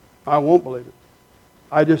 I won't believe it.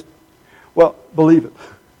 Believe it.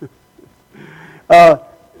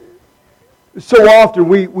 So often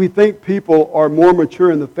we think people are more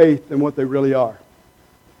mature in the faith than what they really are.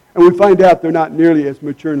 And we find out they're not nearly as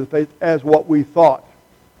mature in the faith as what we thought.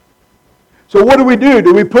 So what do?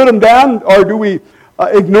 Do we put them down, or do we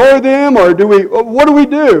ignore them, or what do we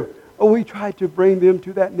do? Oh, we try to bring them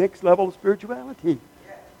to that next level of spirituality.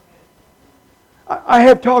 I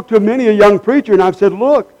have talked to many a young preacher, and I've said,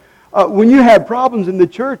 look, when you have problems in the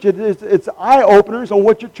church, it's eye-openers on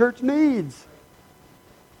what your church needs.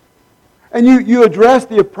 And you address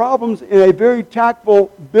the problems in a very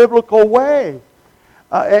tactful, biblical way.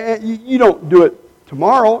 And you don't do it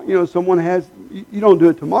tomorrow, someone has, you don't do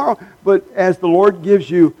it tomorrow, but as the Lord gives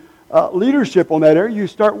you leadership on that area, you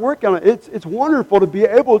start working on it. It's wonderful to be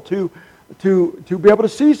able to be able to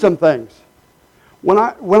see some things. When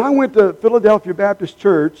I went to Philadelphia Baptist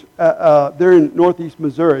Church there in Northeast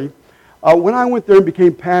Missouri, when I went there and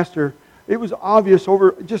became pastor, it was obvious.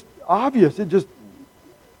 It just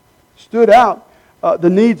stood out the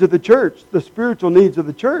needs of the church, the spiritual needs of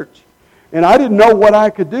the church. And I didn't know what I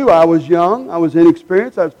could do. I was young. I was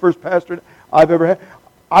inexperienced. I was the first pastor I've ever had.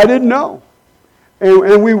 I didn't know.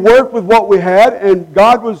 And we worked with what we had, and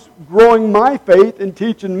God was growing my faith and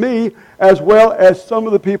teaching me as well as some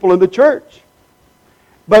of the people in the church.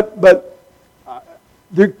 But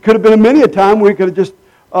there could have been many a time we could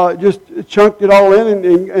have just chunked it all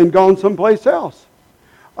in and gone someplace else.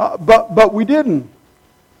 But we didn't.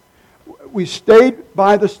 We stayed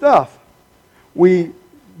by the stuff. We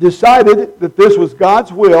decided that this was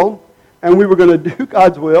God's will, and we were going to do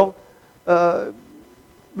God's will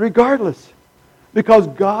regardless. Because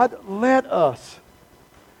God led us.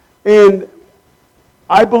 And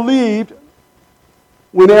I believed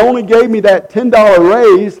when they only gave me that $10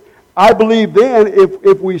 raise, I believed then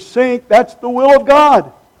if we sink, that's the will of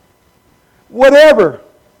God. Whatever.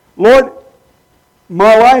 Lord,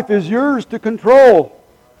 my life is yours to control.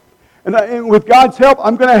 And with God's help,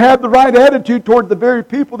 I'm going to have the right attitude toward the very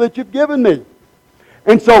people that you've given me.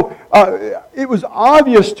 And so it was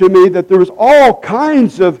obvious to me that there was all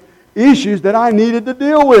kinds of issues that I needed to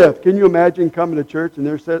deal with. Can you imagine coming to church and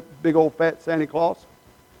there's that big old fat Santa Claus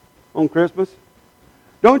on Christmas?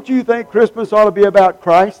 Don't you think Christmas ought to be about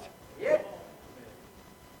Christ?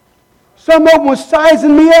 Some of them was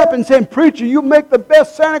sizing me up and saying, "Preacher, you make the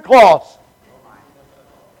best Santa Claus."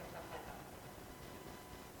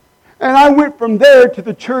 And I went from there to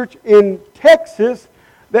the church in Texas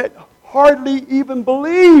that hardly even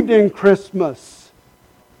believed in Christmas.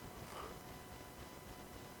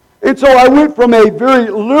 And so I went from a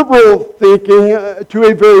very liberal thinking to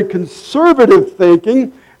a very conservative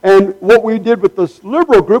thinking. And what we did with this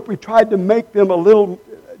liberal group, we tried to make them a little,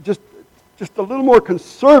 just a little more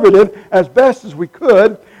conservative as best as we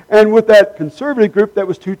could. And with that conservative group that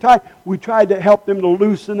was too tight, we tried to help them to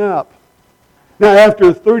loosen up. Now,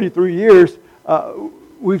 after 33 years,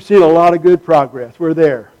 we've seen a lot of good progress. We're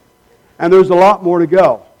there. And there's a lot more to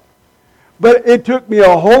go. But it took me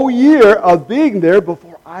a whole year of being there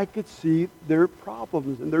before I could see their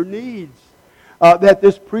problems and their needs that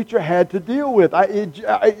this preacher had to deal with.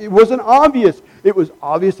 It wasn't obvious. It was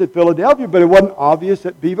obvious at Philadelphia, but it wasn't obvious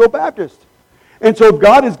at Beeville Baptist. And so if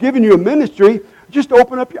God has given you a ministry, just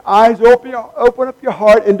open up your eyes, open up your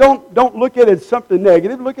heart, and don't look at it as something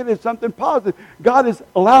negative. Look at it as something positive. God is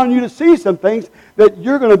allowing you to see some things that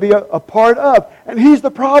you're going to be a part of. And He's the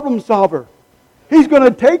problem solver. He's going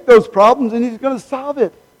to take those problems and He's going to solve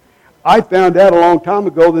it. I found out a long time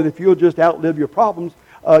ago that if you'll just outlive your problems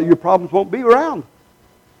won't be around.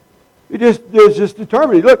 It's just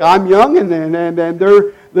determined. Look, I'm young and they're in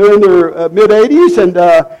their mid-80s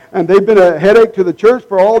and they've been a headache to the church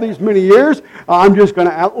for all these many years. I'm just going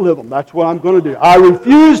to outlive them. That's what I'm going to do. I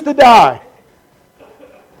refuse to die.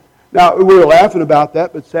 Now, we were laughing about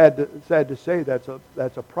that, but sad to say that's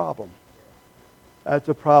a problem. That's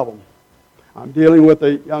a problem. I'm dealing with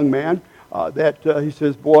a young man that he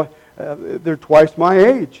says, "Boy, they're twice my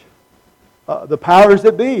age." The powers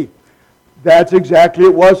that be. That's exactly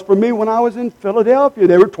it was for me when I was in Philadelphia.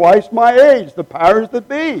 They were twice my age, the powers that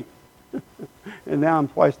be. And now I'm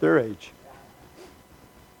twice their age.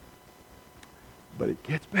 But it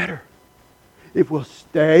gets better if we'll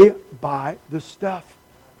stay by the stuff.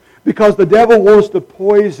 Because the devil wants to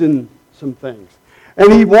poison some things.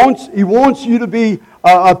 And he wants you to be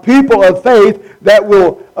a people of faith that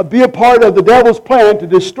will be a part of the devil's plan to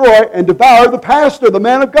destroy and devour the pastor, the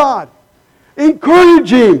man of God.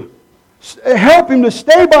 Encourage him. Help him to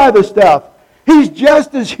stay by the stuff. He's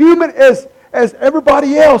just as human as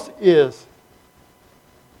everybody else is.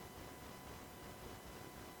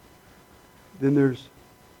 Then there's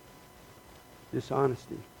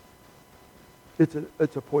dishonesty. It's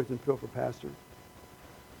a poison pill for pastors.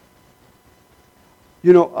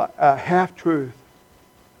 You know, a half-truth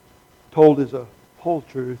told as a whole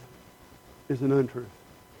truth is an untruth.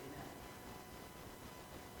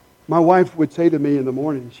 My wife would say to me in the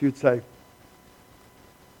morning, she would say,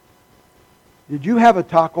 "Did you have a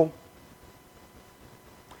taco?"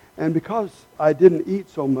 And because I didn't eat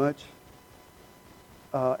so much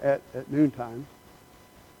at noontime,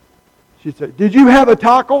 she'd say, "Did you have a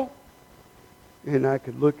taco?" And I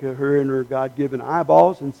could look at her in her God-given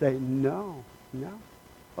eyeballs and say, no,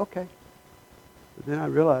 okay. But then I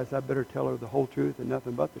realized I better tell her the whole truth and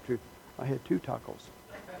nothing but the truth. I had 2 tacos.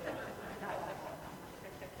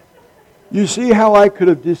 You see how I could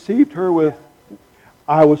have deceived her with,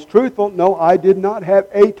 I was truthful. No, I did not have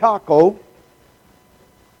a taco.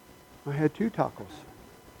 I had 2 tacos.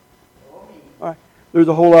 All right. There's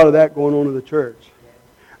a whole lot of that going on in the church.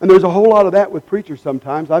 And there's a whole lot of that with preachers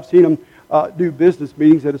sometimes. I've seen them do business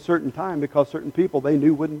meetings at a certain time because certain people they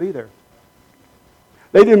knew wouldn't be there.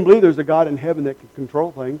 They didn't believe there's a God in heaven that can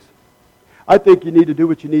control things. I think you need to do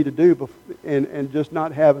what you need to do and just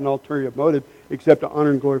not have an ulterior motive except to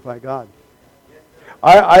honor and glorify God.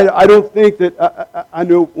 I don't think that... I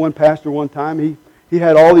knew one pastor one time, he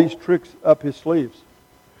had all these tricks up his sleeves.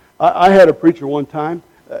 I had a preacher one time,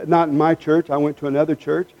 not in my church, I went to another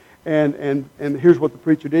church, and here's what the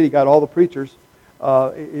preacher did. He got all the preachers,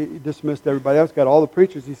 he dismissed everybody else, got all the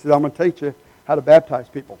preachers. He said, I'm going to teach you how to baptize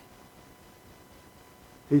people.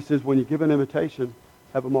 He says, when you give an invitation,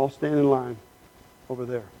 have them all stand in line over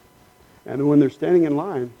there. And when they're standing in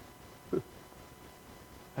line,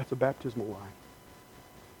 that's a baptismal line.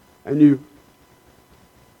 And you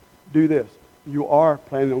do this. You are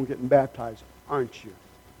planning on getting baptized, aren't you?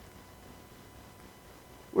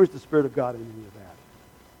 Where's the Spirit of God in any of that?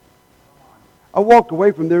 I walked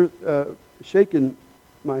away from there shaking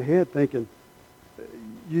my head thinking,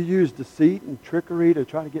 you use deceit and trickery to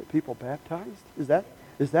try to get people baptized? Is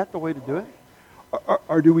that the way to do it?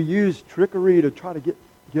 Or do we use trickery to try to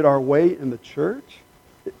get our way in the church?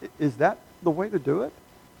 Is that the way to do it?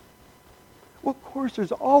 Well, of course,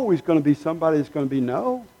 there's always going to be somebody that's going to be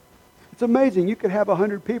no. It's amazing. You could have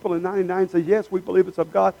 100 people and 99 say, yes, we believe it's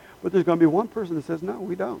of God, but there's going to be one person that says, no,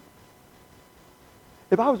 we don't.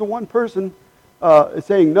 If I was the one person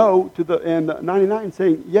saying no and 99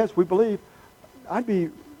 saying, yes, we believe, I'd be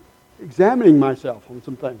examining myself on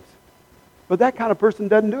some things. But that kind of person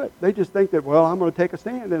doesn't do it. They just think that, well, I'm going to take a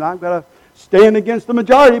stand and I've got to stand against the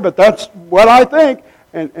majority, but that's what I think.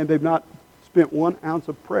 And they've not spent 1 ounce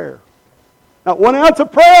of prayer. Not 1 ounce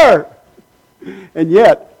of prayer! And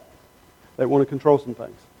yet, they want to control some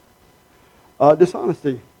things.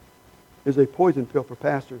 Dishonesty is a poison pill for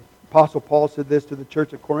pastors. Apostle Paul said this to the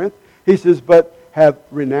church at Corinth. He says, but have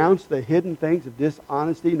renounced the hidden things of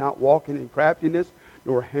dishonesty, not walking in craftiness,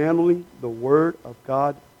 nor handling the word of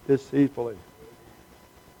God deceitfully.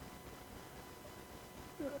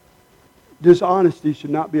 Dishonesty should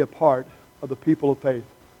not be a part of the people of faith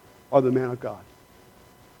or the man of God.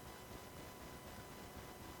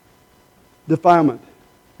 Defilement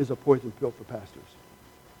is a poison pill for pastors.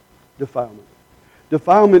 Defilement.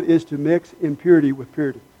 Defilement is to mix impurity with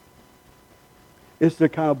purity. It's to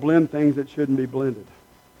kind of blend things that shouldn't be blended.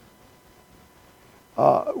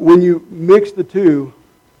 When you mix the two,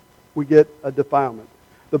 we get a defilement.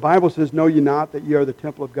 The Bible says, know ye not that ye are the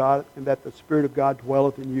temple of God, and that the Spirit of God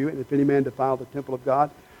dwelleth in you, and if any man defile the temple of God,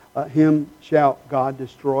 him shall God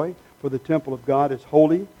destroy. For the temple of God is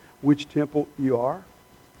holy, which temple you are.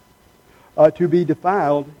 To be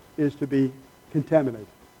defiled is to be contaminated.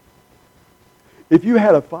 If you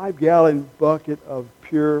had a 5-gallon bucket of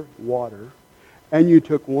pure water, and you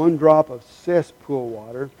took 1 drop of cesspool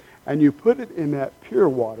water, and you put it in that pure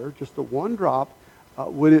water, just the 1 drop,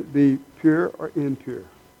 would it be pure or impure?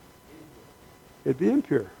 It'd be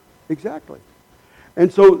impure. Exactly.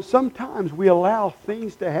 And so sometimes we allow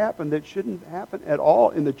things to happen that shouldn't happen at all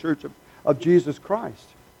in the church of Jesus Christ.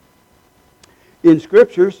 In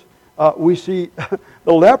Scriptures, we see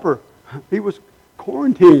the leper. He was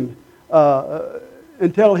quarantined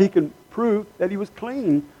until he can prove that he was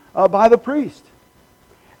clean by the priest.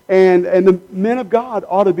 And the men of God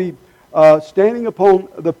ought to be standing upon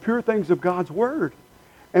the pure things of God's Word.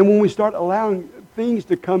 And when we start allowing things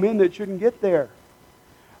to come in that shouldn't get there,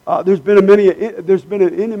 there's been many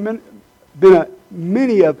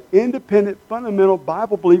of independent, fundamental,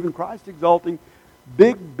 Bible-believing, Christ-exalting,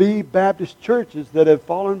 Big B Baptist churches that have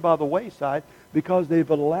fallen by the wayside because they've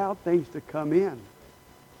allowed things to come in.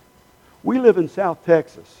 We live in South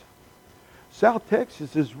Texas. South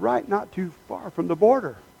Texas is right not too far from the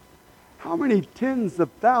border. How many tens of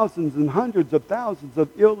thousands and hundreds of thousands of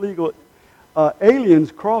illegal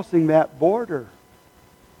aliens crossing that border?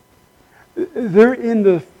 They're in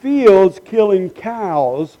the fields killing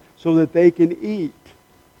cows so that they can eat.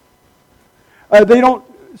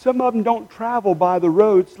 Some of them don't travel by the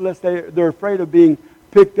roads unless they're afraid of being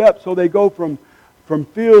picked up. So they go from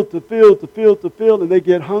field to field to field to field, and they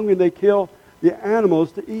get hungry and they kill the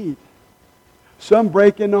animals to eat. Some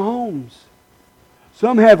break into homes.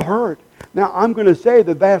 Some have hurt. Now, I'm going to say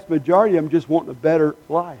the vast majority of them just want a better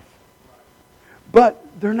life. But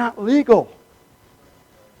they're not legal.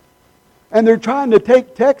 And they're trying to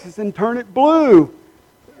take Texas and turn it blue,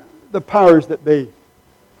 the powers that be.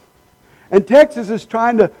 And Texas is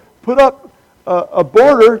trying to put up a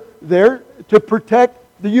border there to protect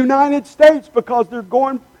the United States because they're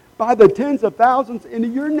going by the tens of thousands into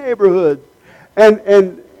your neighborhood.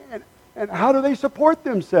 And how do they support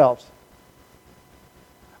themselves?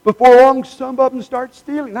 Before long, some of them start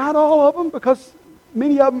stealing. Not all of them, because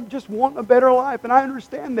many of them just want a better life, and I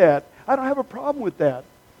understand that. I don't have a problem with that.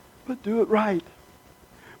 But do it right.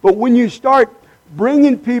 But when you start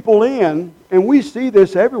bringing people in, and we see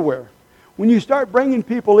this everywhere, when you start bringing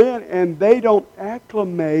people in and they don't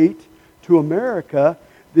acclimate to America,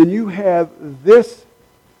 then you have this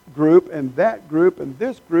group and that group and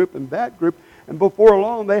this group and that group, and before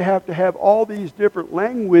long they have to have all these different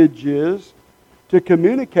languages to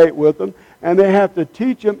communicate with them, and they have to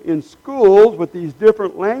teach them in schools with these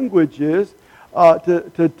different languages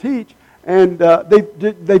to teach, and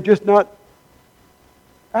they're just not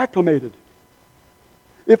acclimated.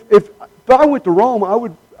 If I went to Rome,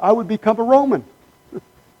 I would become a Roman.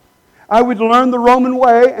 I would learn the Roman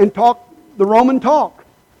way and talk the Roman talk.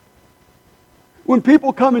 When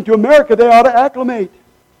people come into America, they ought to acclimate.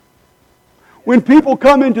 When people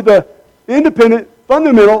come into the independent,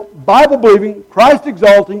 fundamental, Bible-believing,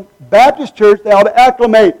 Christ-exalting Baptist church, they ought to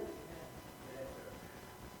acclimate.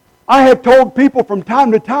 I have told people from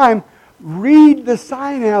time to time, read the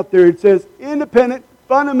sign out there. It says, Independent,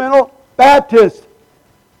 Fundamental Baptist.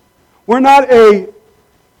 We're not a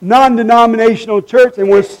non-denominational church, and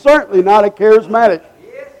we're certainly not a charismatic.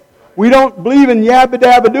 We don't believe in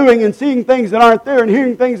yabba-dabba-doing and seeing things that aren't there and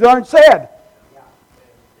hearing things that aren't said.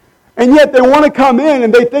 And yet they want to come in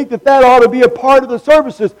and they think that ought to be a part of the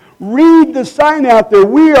services. Read the sign out there.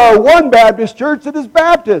 We are one Baptist church that is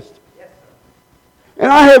Baptist.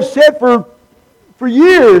 And I have said for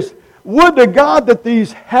years, would to God that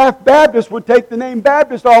these half-Baptists would take the name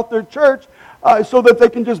Baptist off their church so that they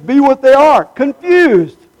can just be what they are,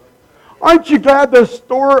 confused. Aren't you glad the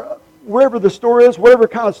store, wherever the store is, whatever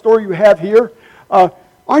kind of store you have here,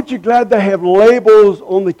 aren't you glad they have labels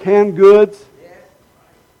on the canned goods?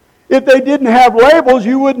 If they didn't have labels,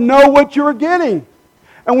 you wouldn't know what you were getting.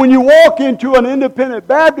 And when you walk into an independent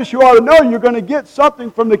Baptist, you ought to know you're going to get something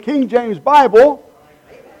from the King James Bible,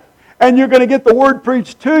 and you're going to get the Word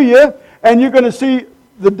preached to you, and you're going to see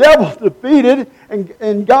the devil defeated,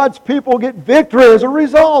 and God's people get victory as a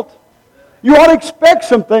result. You ought to expect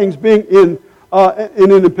some things being in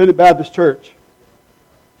an independent Baptist church.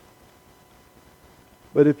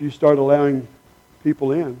 But if you start allowing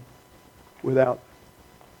people in without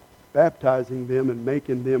baptizing them and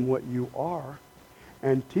making them what you are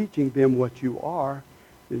and teaching them what you are,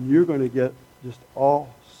 then you're going to get just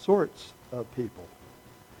all sorts of people.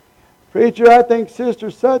 Preacher, I think Sister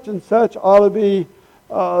such and such ought to be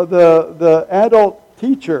the adult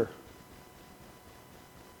teacher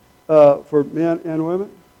for men and women.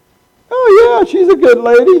 Oh yeah, she's a good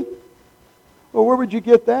lady. Well, where would you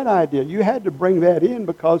get that idea? You had to bring that in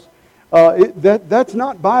because that's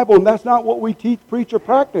not Bible, and that's not what we teach, preach, or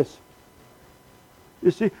practice.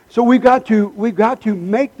 You see, so we've got to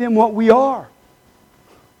make them what we are.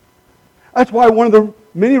 That's why one of the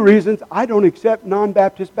many reasons I don't accept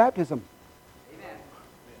non-Baptist baptism. Amen.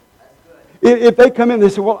 That's good. If they come in, they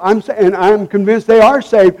say, "Well, I'm convinced they are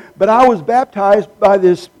saved, but I was baptized by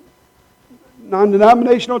this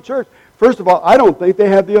non-denominational church." First of all, I don't think they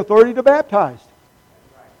have the authority to baptize.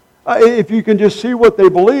 If you can just see what they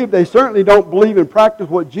believe, they certainly don't believe and practice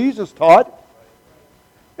what Jesus taught.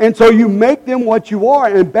 And so you make them what you are,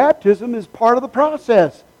 and baptism is part of the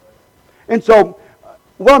process. And so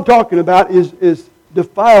what I'm talking about is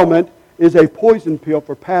defilement is a poison pill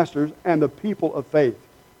for pastors and the people of faith.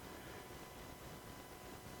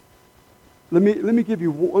 Let me give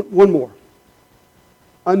you one more.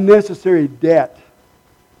 Unnecessary debt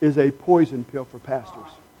is a poison pill for pastors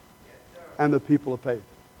and the people of faith.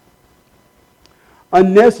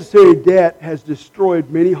 Unnecessary debt has destroyed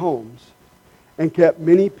many homes and kept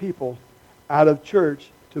many people out of church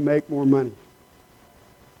to make more money.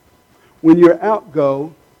 When your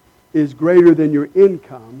outgo is greater than your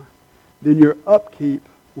income, then your upkeep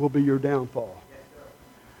will be your downfall.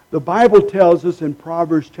 The Bible tells us in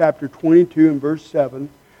Proverbs chapter 22 and verse 7,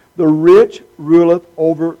 the rich ruleth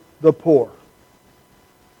over the poor,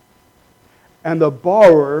 and the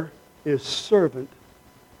borrower is servant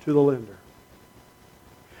to the lender.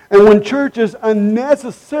 And when churches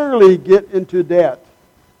unnecessarily get into debt,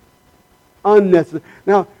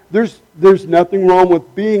 now there's nothing wrong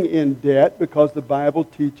with being in debt because the Bible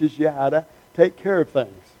teaches you how to take care of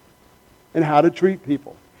things and how to treat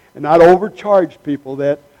people and not overcharge people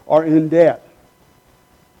that are in debt.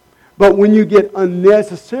 But when you get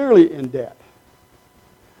unnecessarily in debt,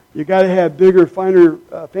 You got to have bigger, finer,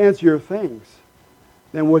 fancier things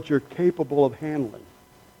than what you're capable of handling.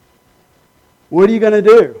 What are you going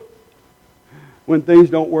to do when things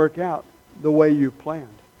don't work out the way you planned?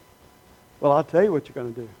 Well, I'll tell you what you're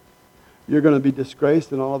going to do. You're going to be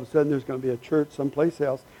disgraced, and all of a sudden there's going to be a church someplace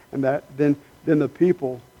else, and then the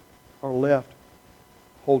people are left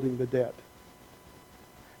holding the debt.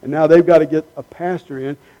 And now they've got to get a pastor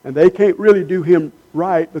in, and they can't really do him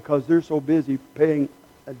right because they're so busy paying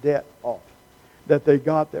a debt off that they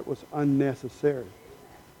got that was unnecessary.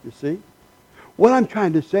 You see? What I'm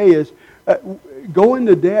trying to say is, go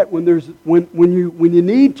into debt when you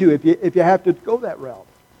need to, if you have to go that route.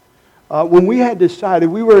 When we had decided,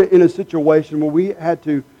 we were in a situation where we had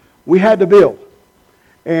to build,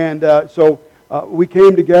 and so we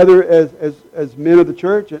came together as men of the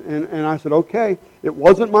church, and I said, okay, it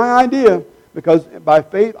wasn't my idea because by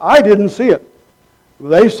faith I didn't see it.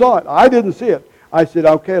 They saw it. I didn't see it. I said,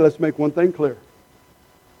 okay, let's make one thing clear.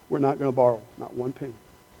 We're not going to borrow, not one penny.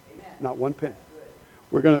 Amen. Not one penny.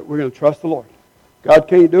 We're going to trust the Lord. God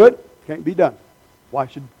can't do it. Can't be done. Why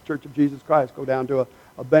should Church of Jesus Christ go down to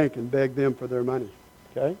a bank and beg them for their money?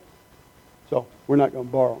 Okay? So we're not going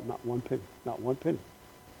to borrow, not one penny. Not one penny.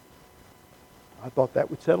 I thought that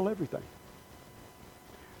would settle everything.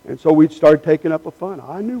 And so we started taking up a fund.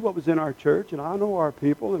 I knew what was in our church, and I know our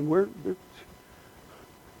people, and we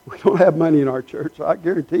don't have money in our church, so I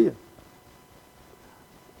guarantee you.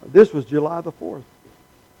 This was July the 4th,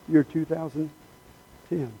 year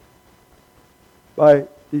 2010. By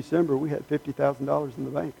December, we had $50,000 in the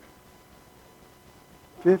bank.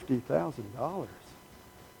 $50,000.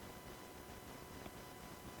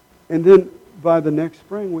 And then by the next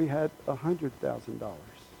spring, we had $100,000.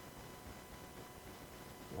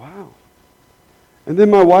 Wow. And then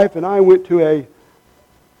my wife and I went to a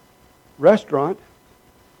restaurant,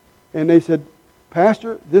 and they said,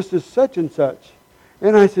 Pastor, this is such and such.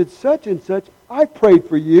 And I said, such and such, I prayed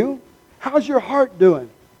for you. How's your heart doing?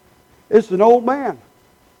 It's an old man.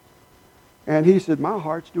 And he said, my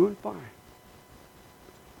heart's doing fine.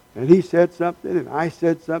 And he said something, and I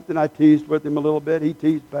said something. I teased with him a little bit. He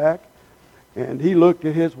teased back. And he looked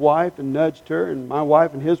at his wife and nudged her, and my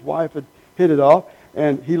wife and his wife had hit it off.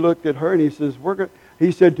 And he looked at her, and he says,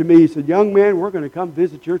 he said to me, he said, young man, we're going to come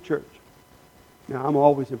visit your church. Now, I'm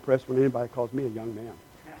always impressed when anybody calls me a young man.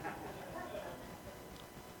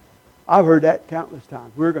 I've heard that countless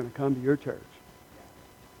times. We're going to come to your church.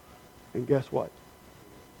 And guess what?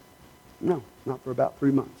 No, not for about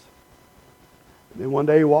 3 months. And then one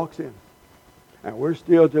day he walks in. And we're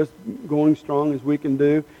still just going strong as we can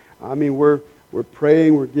do. I mean, we're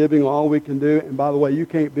praying, we're giving all we can do. And by the way, you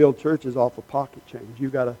can't build churches off of pocket change. You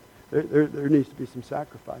got to. There needs to be some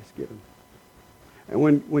sacrifice given. And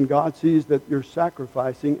when God sees that you're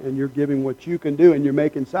sacrificing and you're giving what you can do and you're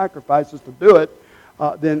making sacrifices to do it,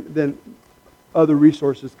 then other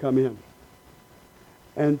resources come in.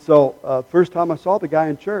 And so, first time I saw the guy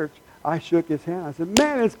in church, I shook his hand. I said,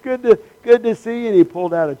 "Man, it's good to see you." And he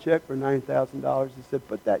pulled out a check for $9,000. He said,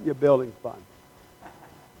 "Put that in your building fund."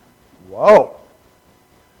 Whoa.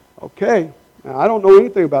 Okay. Now, I don't know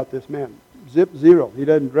anything about this man. Zip zero. He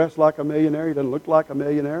doesn't dress like a millionaire. He doesn't look like a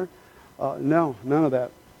millionaire. No, none of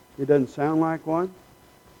that. He doesn't sound like one.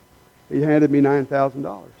 He handed me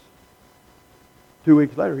 $9,000. 2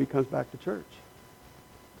 weeks later, he comes back to church.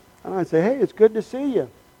 And I say, "Hey, it's good to see you."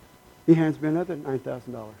 He hands me another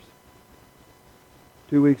 $9,000.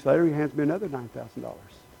 2 weeks later, he hands me another $9,000.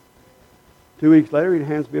 2 weeks later, he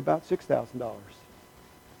hands me about $6,000.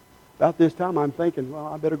 About this time, I'm thinking, well,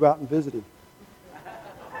 I better go out and visit him.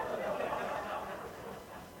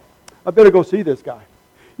 I better go see this guy.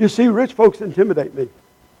 You see, rich folks intimidate me.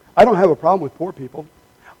 I don't have a problem with poor people.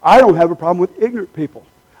 I don't have a problem with ignorant people.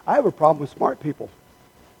 I have a problem with smart people.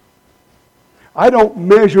 I don't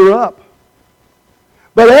measure up.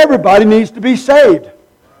 But everybody needs to be saved.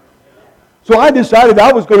 So I decided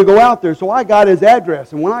I was going to go out there. So I got his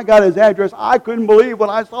address. And when I got his address, I couldn't believe what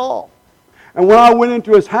I saw. And when I went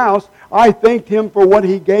into his house, I thanked him for what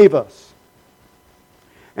he gave us.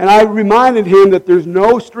 And I reminded him that there's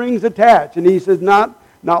no strings attached. And he says, not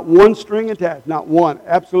one string attached. Not one.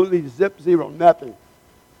 Absolutely zip zero. Nothing.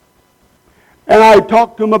 And I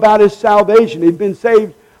talked to him about his salvation. He'd been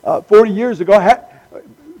saved 40 years ago,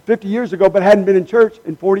 50 years ago, but hadn't been in church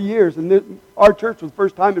in 40 years. And our church was the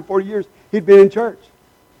first time in 40 years he'd been in church.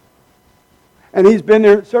 And he's been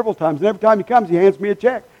there several times. And every time he comes, he hands me a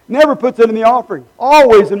check. Never puts it in the offering.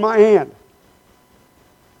 Always in my hand.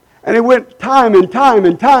 And it went time and time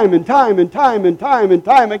and time and time and time and time and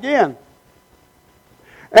time again.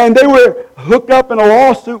 And they were hooked up in a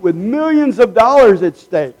lawsuit with millions of dollars at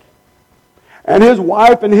stake. And his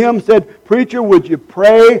wife and him said, "Preacher, would you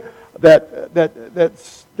pray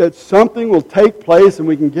that something will take place and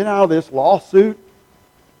we can get out of this lawsuit?"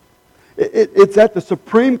 It's at the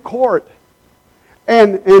Supreme Court.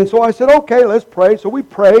 And so I said, "Okay, let's pray." So we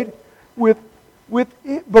prayed.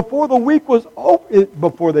 Before the week was over,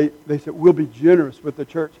 before they said, "We'll be generous with the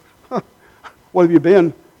church." What have you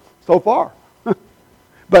been so far?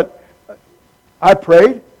 But I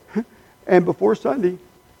prayed, and before Sunday,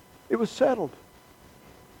 it was settled.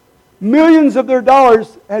 Millions of their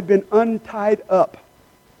dollars had been untied up.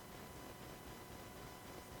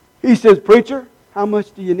 He says, "Preacher, how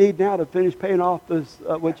much do you need now to finish paying off this,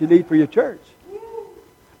 what you need for your church?"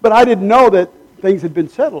 But I didn't know that things had been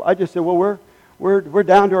settled. I just said, "Well, we're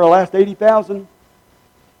down to our last $80,000.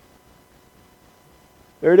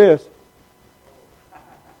 There it is.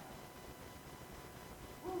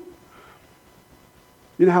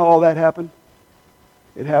 You know how all that happened?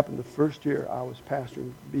 It happened the first year I was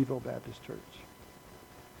pastoring Beeville Baptist Church.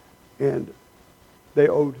 And they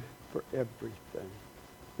owed for everything.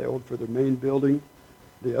 They owed for their main building,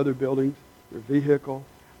 the other buildings, their vehicle.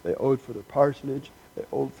 They owed for their parsonage. They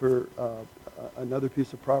owed for another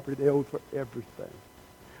piece of property. They owed for everything.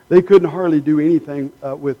 They couldn't hardly do anything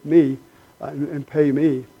with me and pay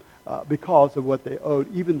me because of what they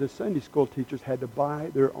owed. Even the Sunday school teachers had to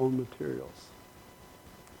buy their own materials.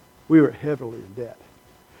 We were heavily in debt.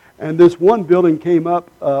 And this one building came up,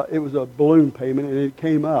 it was a balloon payment, and it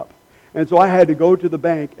came up. And so I had to go to the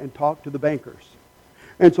bank and talk to the bankers.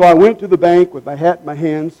 And so I went to the bank with my hat in my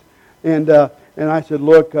hands, and I said,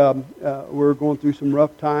 "Look, we're going through some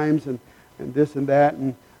rough times and this and that,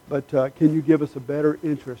 but can you give us a better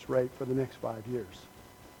interest rate for the next 5 years?"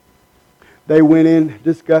 They went in,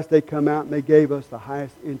 discussed, they come out, and they gave us the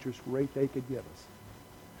highest interest rate they could give us.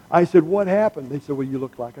 I said, "What happened?" They said, "Well, you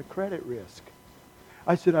look like a credit risk."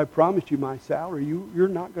 I said, "I promised you my salary. You're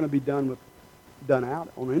not going to be done out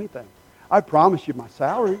on anything. I promised you my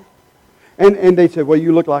salary." And they said, "Well,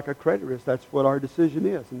 you look like a credit risk. That's what our decision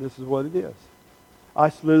is, and this is what it is." I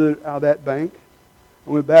slithered out of that bank. I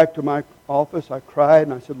went back to my office. I cried,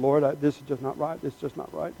 and I said, "Lord, this is just not right. This is just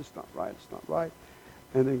not right. This is not right. It's not right."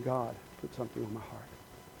 And then God put something on my heart.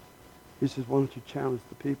 He says, "Why don't you challenge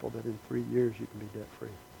the people that in 3 years you can be debt-free?"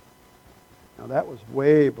 Now, that was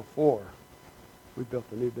way before we built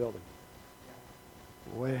the new building.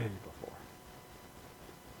 Way before.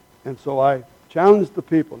 And so I challenged the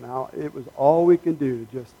people. Now, it was all we can do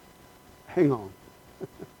to just hang on.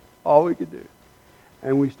 All we could do.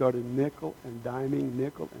 And we started nickel and diming,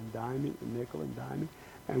 nickel and diming, and nickel and diming.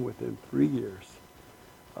 And within 3 years,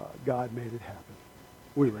 God made it happen.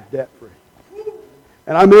 We were debt-free.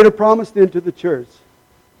 And I made a promise then to the church.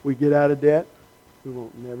 We get out of debt, we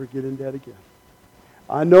won't never get in debt again.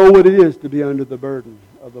 I know what it is to be under the burden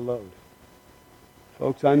of the load.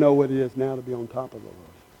 Folks, I know what it is now to be on top of the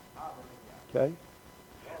load. Okay?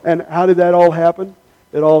 And how did that all happen?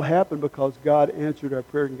 It all happened because God answered our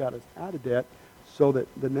prayer and got us out of debt so that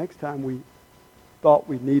the next time we thought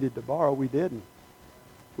we needed to borrow, we didn't.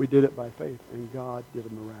 We did it by faith, and God did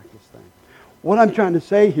a miraculous thing. What I'm trying to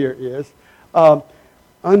say here is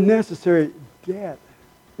unnecessary debt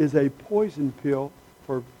is a poison pill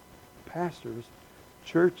for pastors,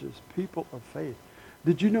 churches, people of faith.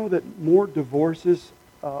 Did you know that more divorces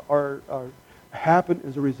happen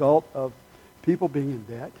as a result of people being in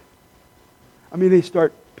debt? I mean, they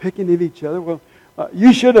start picking at each other. Well,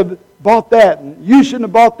 you should have bought that, and you shouldn't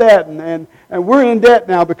have bought that, and we're in debt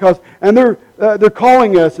now because, and they're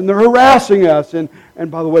calling us and they're harassing us, and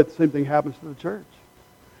by the way, the same thing happens to the church.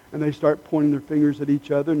 And they start pointing their fingers at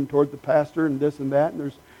each other and toward the pastor and this and that, and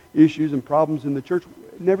there's issues and problems in the church.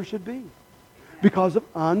 It never should be because of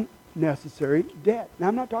unnecessary debt. Now,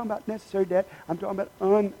 I'm not talking about necessary debt. I'm talking about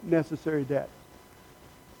unnecessary debt.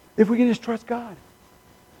 If we can just trust God,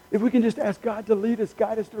 if we can just ask God to lead us,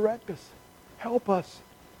 guide us, direct us, help us,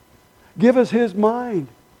 give us His mind,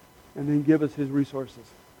 and then give us His resources.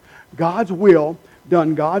 God's will,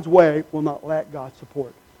 done God's way, will not lack God's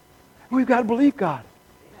support. We've got to believe God.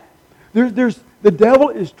 The devil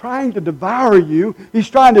is trying to devour you. He's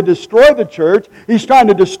trying to destroy the church. He's trying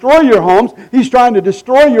to destroy your homes. He's trying to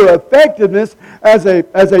destroy your effectiveness as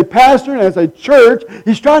a pastor and as a church.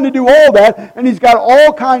 He's trying to do all that, and he's got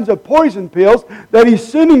all kinds of poison pills that he's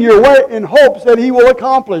sending your way in hopes that he will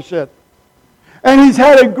accomplish it. And he's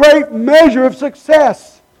had a great measure of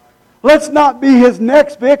success. Let's not be his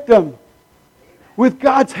next victim. With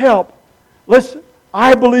God's help,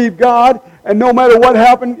 I believe God, and no matter what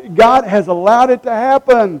happened, God has allowed it to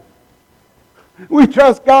happen. We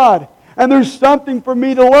trust God. And there's something for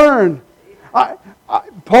me to learn.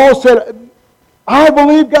 Paul said, I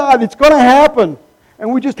believe God. It's going to happen.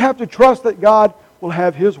 And we just have to trust that God will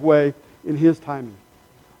have His way in His timing.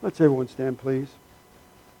 Let's everyone stand, please.